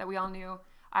nice, that we all knew.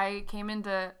 I came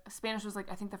into, Spanish was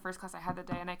like, I think the first class I had that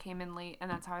day, and I came in late, and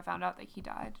that's how I found out that he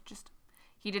died.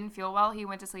 He didn't feel well. He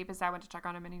went to sleep. His dad went to check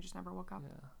on him, and he just never woke up.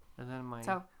 Yeah. And then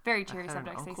So, very cheery I had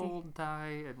subject, an Stacey. uncle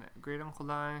die and a great uncle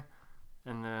die,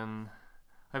 and then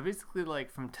I basically,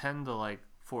 like, from 10 to like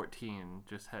 14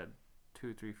 just had 2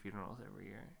 or 3 funerals every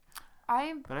year.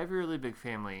 But I have a really big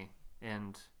family,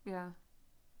 and Yeah.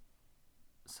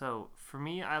 so for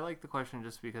me, I like the question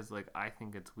just because, like, I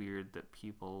think it's weird that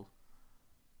people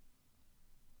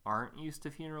aren't used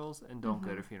to funerals and don't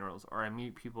go to funerals, or I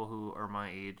meet people who are my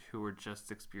age who are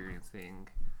just experiencing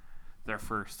their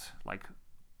first like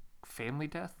family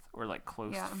death or like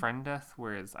close friend death,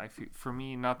 whereas I feel, for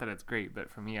me, not that it's great,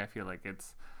 but for me I feel like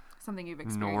it's something you've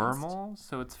experienced. Normal,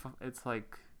 so it's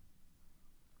like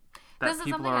this is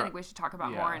something I think we should talk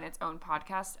about more in its own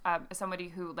podcast. As somebody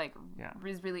who like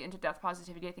is really into death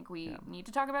positivity, I think we need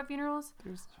to talk about funerals.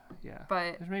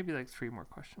 But there's maybe like 3 more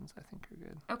questions I think are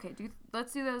good. Okay,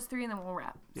 let's do those 3 and then we'll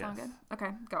wrap. Sound good? Okay,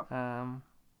 go. How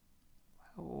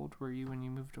old were you when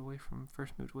you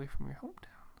first moved away from your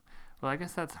hometown? Well, I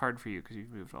guess that's hard for you because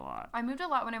you've moved a lot. I moved a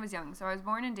lot when I was young. So I was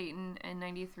born in Dayton in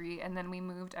 93, and then we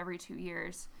moved every 2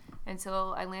 years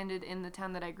until I landed in the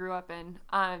town that I grew up in.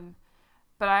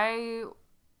 But I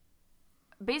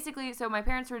basically, so my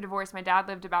parents were divorced. My dad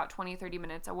lived about 20, 30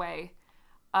 minutes away.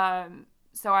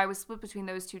 So I was split between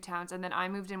those 2 towns, and then I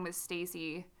moved in with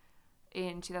Stacy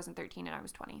in 2013, and I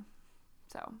was 20.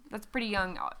 So that's pretty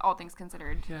young, all things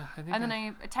considered. Yeah, I think. And then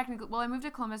I moved to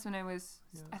Columbus when I was,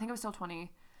 I think I was still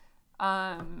 20.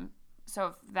 So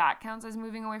if that counts as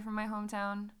moving away from my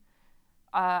hometown.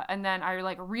 And then I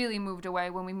like really moved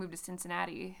away when we moved to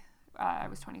Cincinnati. I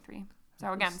was 23.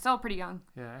 So again, still pretty young.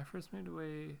 Yeah, I first moved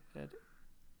away at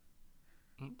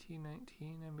 18,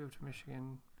 19. I moved to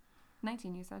Michigan.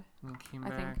 19, you said. And came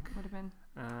back. I think would have been.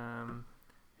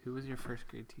 Who was your first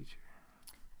grade teacher?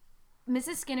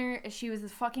 Mrs. Skinner, she was the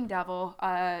fucking devil.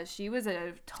 She was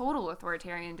a total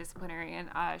authoritarian disciplinarian.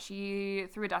 She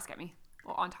threw a desk at me.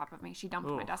 Well, on top of me. She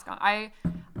dumped my desk on. I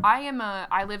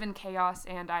live in chaos,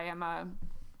 and I'm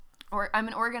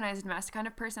an organized mess kind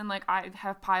of person. Like, I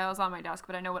have piles on my desk,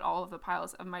 but I know what all of the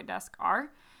piles of my desk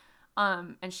are.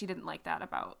 And she didn't like that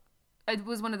about, it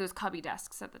was one of those cubby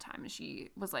desks at the time. And she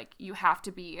was like, you have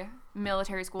to be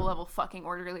military school level fucking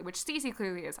orderly, which Stacey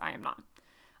clearly is. I am not.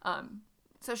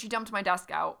 So she dumped my desk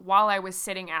out while I was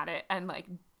sitting at it and like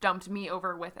dumped me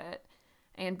over with it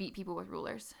and beat people with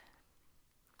rulers.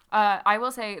 I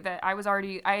will say that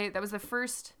that was the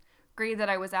first grade that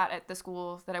I was at the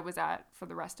school that I was at for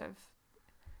the rest of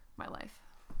my life,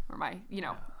 or my,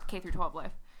 K through 12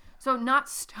 life. So not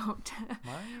stoked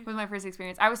with my first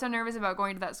experience. I was so nervous about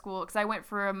going to that school because I went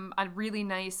from a really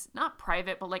nice, not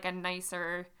private, but like a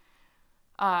nicer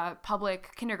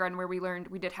public kindergarten where we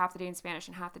did half the day in Spanish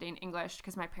and half the day in English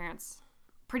because my parents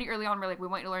pretty early on were like, we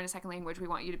want you to learn a second language. We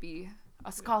want you to be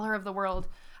a scholar of the world.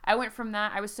 I went from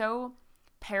that. I was so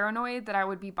paranoid that I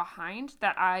would be behind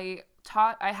that I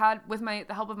had with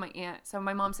the help of my aunt. So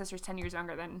my mom's sister's 10 years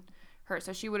younger than her.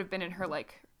 So she would have been in her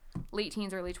like late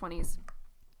teens, early 20s.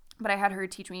 But I had her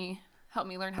help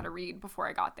me learn how to read before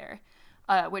I got there,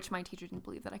 which my teacher didn't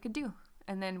believe that I could do.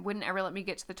 And then wouldn't ever let me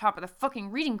get to the top of the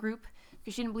fucking reading group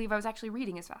because she didn't believe I was actually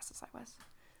reading as fast as I was.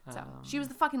 So she was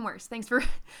the fucking worst. Thanks for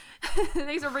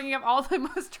bringing up all the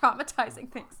most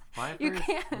traumatizing things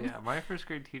my first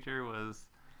grade teacher was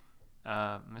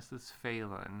Mrs.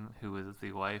 Phelan, who was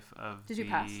the wife of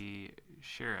the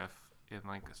sheriff in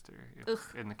Lancaster,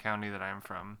 in the county that I'm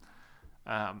from.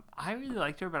 I really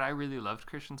liked her, but I really loved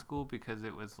Christian school because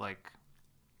it was like...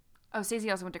 Oh,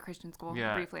 Stacey also went to Christian school,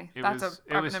 briefly. It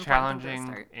was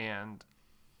challenging, and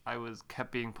I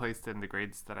kept being placed in the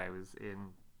grades that I was in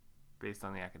based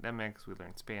on the academics. We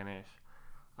learned Spanish.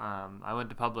 I went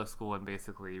to public school and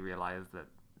basically realized that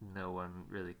no one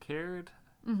really cared.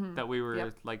 That we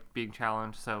were like being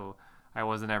challenged, so I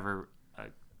wasn't ever a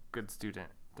good student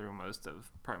through most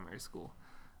of primary school.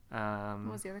 What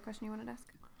was the other question you wanted to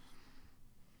ask?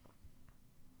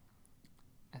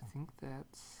 I think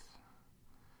that's...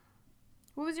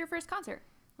 What was your first concert?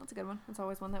 That's a good one. That's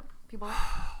always one that people...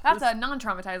 That's a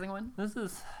non-traumatizing one. This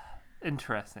is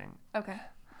interesting. Okay.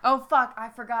 Oh, fuck. I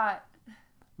forgot.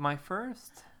 My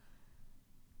first...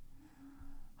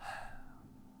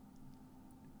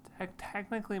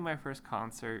 Technically my first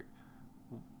concert,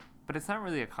 but it's not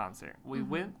really a concert. We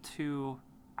went to...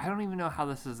 I don't even know how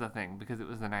this is a thing because it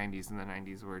was the 90s, and the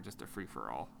 90s were just a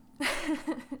free-for-all.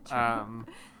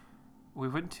 We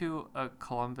went to a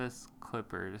Columbus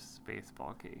Clippers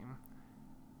baseball game,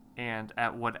 and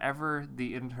at whatever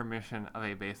the intermission of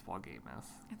a baseball game is,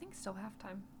 I think still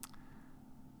halftime,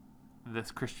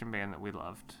 this Christian band that we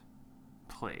loved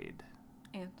played.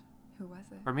 And who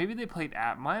was it? Or maybe they played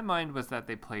at... My mind was that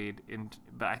they played in...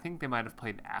 But I think they might have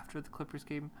played after the Clippers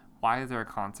game. Why is there a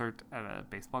concert at a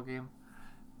baseball game?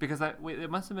 Because it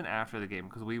must have been after the game,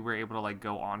 because we were able to like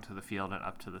go onto the field and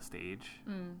up to the stage,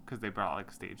 because they brought like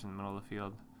a stage in the middle of the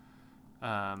field.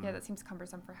 Yeah, that seems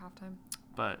cumbersome for halftime.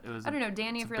 But it was... I don't know,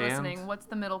 Danny, if you're listening, what's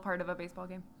the middle part of a baseball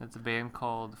game? It's a band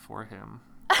called For Him.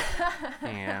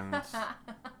 And...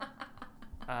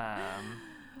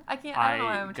 I I can't. I don't know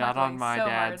why I'm got on chuckling my so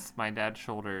hard. my dad's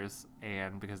shoulders,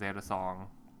 and because they had a song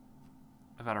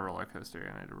about a roller coaster,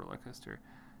 and I did a roller coaster.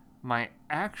 My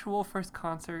actual first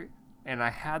concert, and I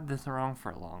had this wrong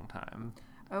for a long time.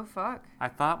 Oh fuck. I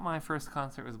thought my first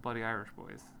concert was Bloody Irish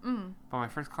Boys, Mm. but my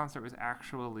first concert was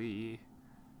actually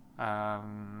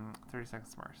 30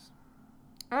 Seconds to Mars.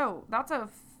 Oh, that's a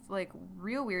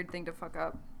real weird thing to fuck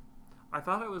up. I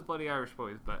thought it was Bloody Irish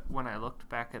Boys, but when I looked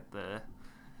back at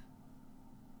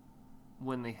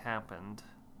when they happened,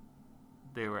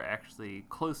 they were actually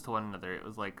close to one another. It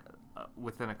was like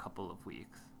within a couple of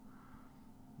weeks.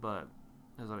 But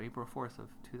it was on April 4th of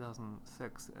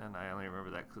 2006, and I only remember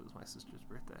that because it was my sister's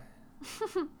birthday.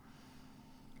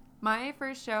 My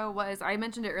first show was, I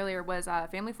mentioned it earlier, was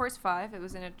Family Force 5. It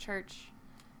was in a church,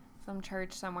 some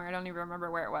church somewhere. I don't even remember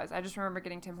where it was. I just remember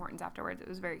getting Tim Hortons afterwards. It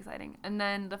was very exciting. And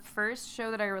then the first show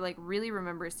that I really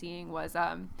remember seeing was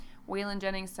Waylon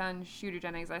Jennings' son, Shooter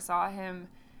Jennings. I saw him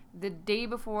the day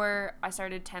before I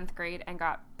started 10th grade and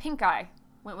got pink eye.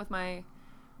 Went with my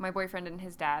boyfriend and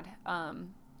his dad.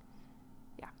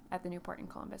 At the Newport in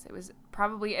Columbus. It was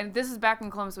probably, and this is back when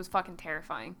Columbus was fucking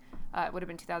terrifying. It would have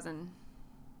been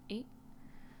 2008.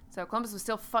 So Columbus was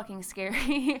still fucking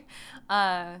scary.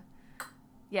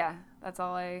 Yeah, that's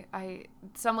all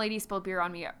some lady spilled beer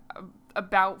on me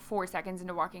about 4 seconds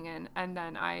into walking in, and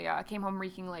then I came home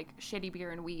reeking like shitty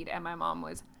beer and weed, and my mom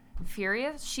was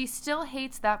furious. She still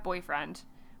hates that boyfriend.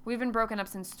 We've been broken up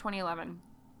since 2011.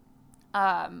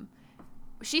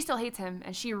 She still hates him,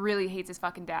 and she really hates his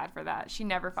fucking dad for that. She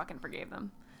never fucking forgave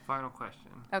them. Final question.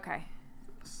 Okay.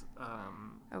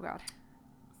 Oh, God.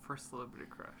 First celebrity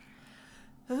crush.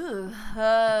 Ooh,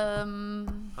 I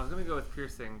was going to go with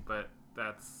piercing, but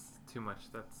that's too much.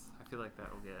 I feel like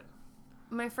that'll get...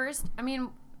 My first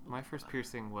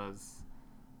piercing was...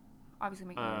 Obviously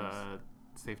making noise.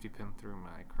 Safety pin through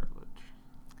my cartilage.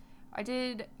 I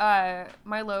did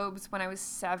my lobes when I was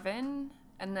 7,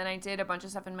 and then I did a bunch of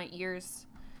stuff in my ears.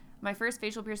 My first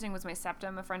facial piercing was my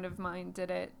septum. A friend of mine did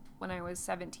it when I was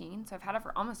 17, so I've had it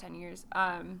for almost 10 years.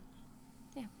 Yeah,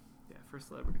 first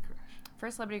celebrity crush.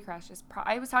 First celebrity crush is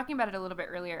I was talking about it a little bit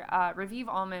earlier. Raviv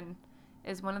Alman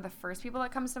is one of the first people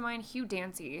that comes to mind. Hugh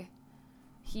Dancy.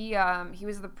 He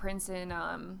was the prince in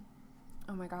oh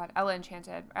my god, Ella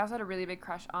Enchanted. I also had a really big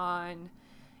crush on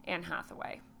Anne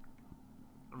Hathaway.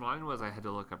 Mine was, I had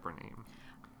to look up her name.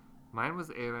 Mine was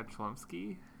Anna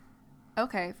Chlumsky.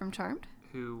 Okay, from Charmed?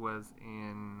 Who was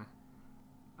in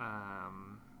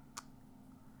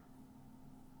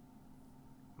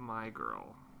My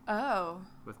Girl. Oh.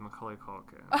 With Macaulay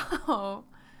Culkin. Oh.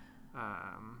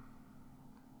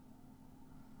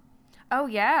 Oh,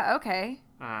 yeah, okay.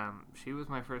 She was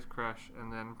my first crush,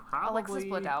 and then probably... Alexis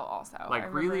Bledel also.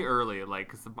 Like, really early, like,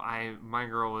 because My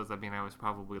Girl was, I was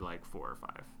probably, like, 4 or 5.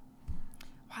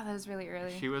 Wow, that was really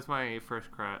early. She was my first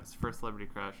celebrity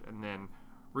crush, and then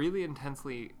really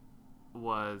intensely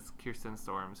was Kirsten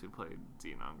Storms, who played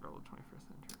Xenon Girl of the 21st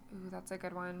Century. Ooh, that's a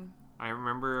good one. I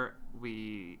remember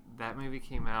that movie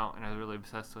came out, and I was really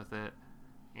obsessed with it,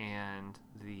 and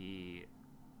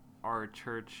our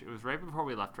church, it was right before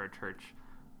we left our church,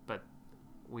 but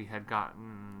we had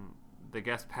gotten, the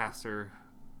guest pastor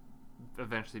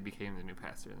eventually became the new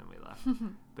pastor, and then we left.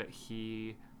 But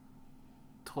he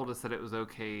told us that it was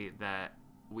okay that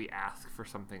we ask for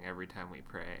something every time we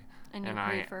pray. And you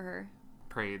prayed for her.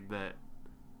 Prayed that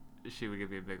she would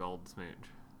give me a big old smooch.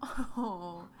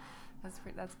 Oh,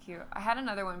 that's cute. I had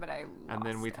another one, but I lost And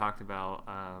then we it. talked about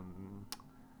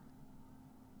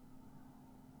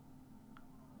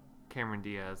Cameron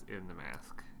Diaz in The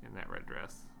Mask, in that red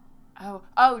dress.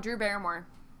 Oh, Drew Barrymore.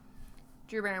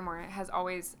 Drew Barrymore has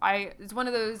always... It's one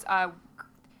of those...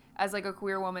 as like a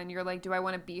queer woman, you're like, do I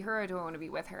want to be her or do I want to be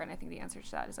with her? And I think the answer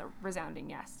to that is a resounding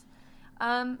yes.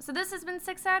 So this has been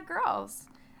Six Sad Girls.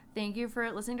 Thank you for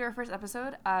listening to our first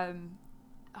episode.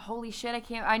 Holy shit, I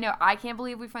can't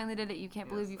believe we finally did it. You can't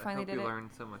believe you finally did it. I hope you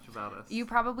learned so much about us. You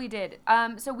probably did.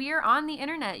 So we are on the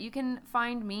internet. You can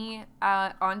find me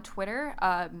on Twitter.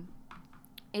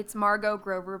 It's Margot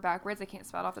Grover backwards. I can't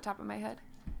spell it off the top of my head.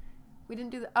 We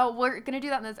didn't do that. Oh, we're going to do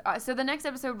that in this. So the next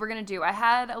episode we're going to do, I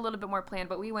had a little bit more planned,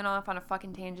 but we went off on a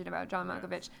fucking tangent about John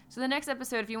Malkovich. So the next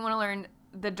episode, if you want to learn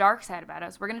the dark side about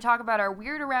us, we're going to talk about our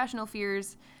weird irrational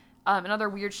fears and other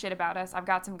weird shit about us. I've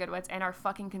got some good ones, and our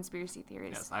fucking conspiracy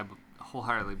theories. Yes, I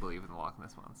wholeheartedly believe in the Loch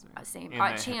Ness Monster. Same.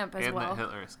 Champ as and well. And that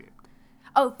Hitler escaped.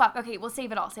 Oh, fuck. Okay, we'll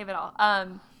save it all.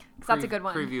 Because that's a good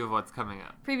one. Preview of what's coming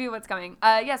up. Preview of what's coming.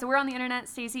 So we're on the internet.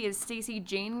 Stacy is Stacy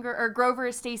Jane, or Grover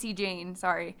is Stacy Jane,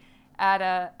 sorry.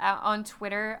 On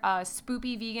Twitter,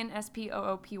 Spoopy Vegan,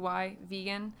 SPOOPY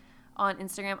Vegan, on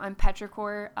Instagram. I'm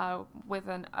Petrichor with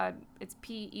it's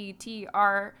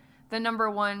PETR, the number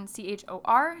 1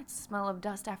 CHOR. It's smell of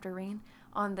dust after rain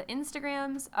on the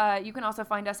Instagrams. You can also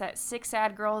find us at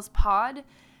 6sadgirlspod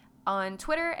on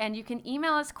Twitter, and you can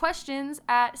email us questions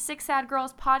at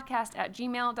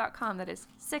 6sadgirlspodcast@gmail.com. That is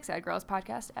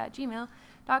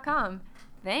 6sadgirlspodcast@gmail.com.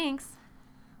 Thanks.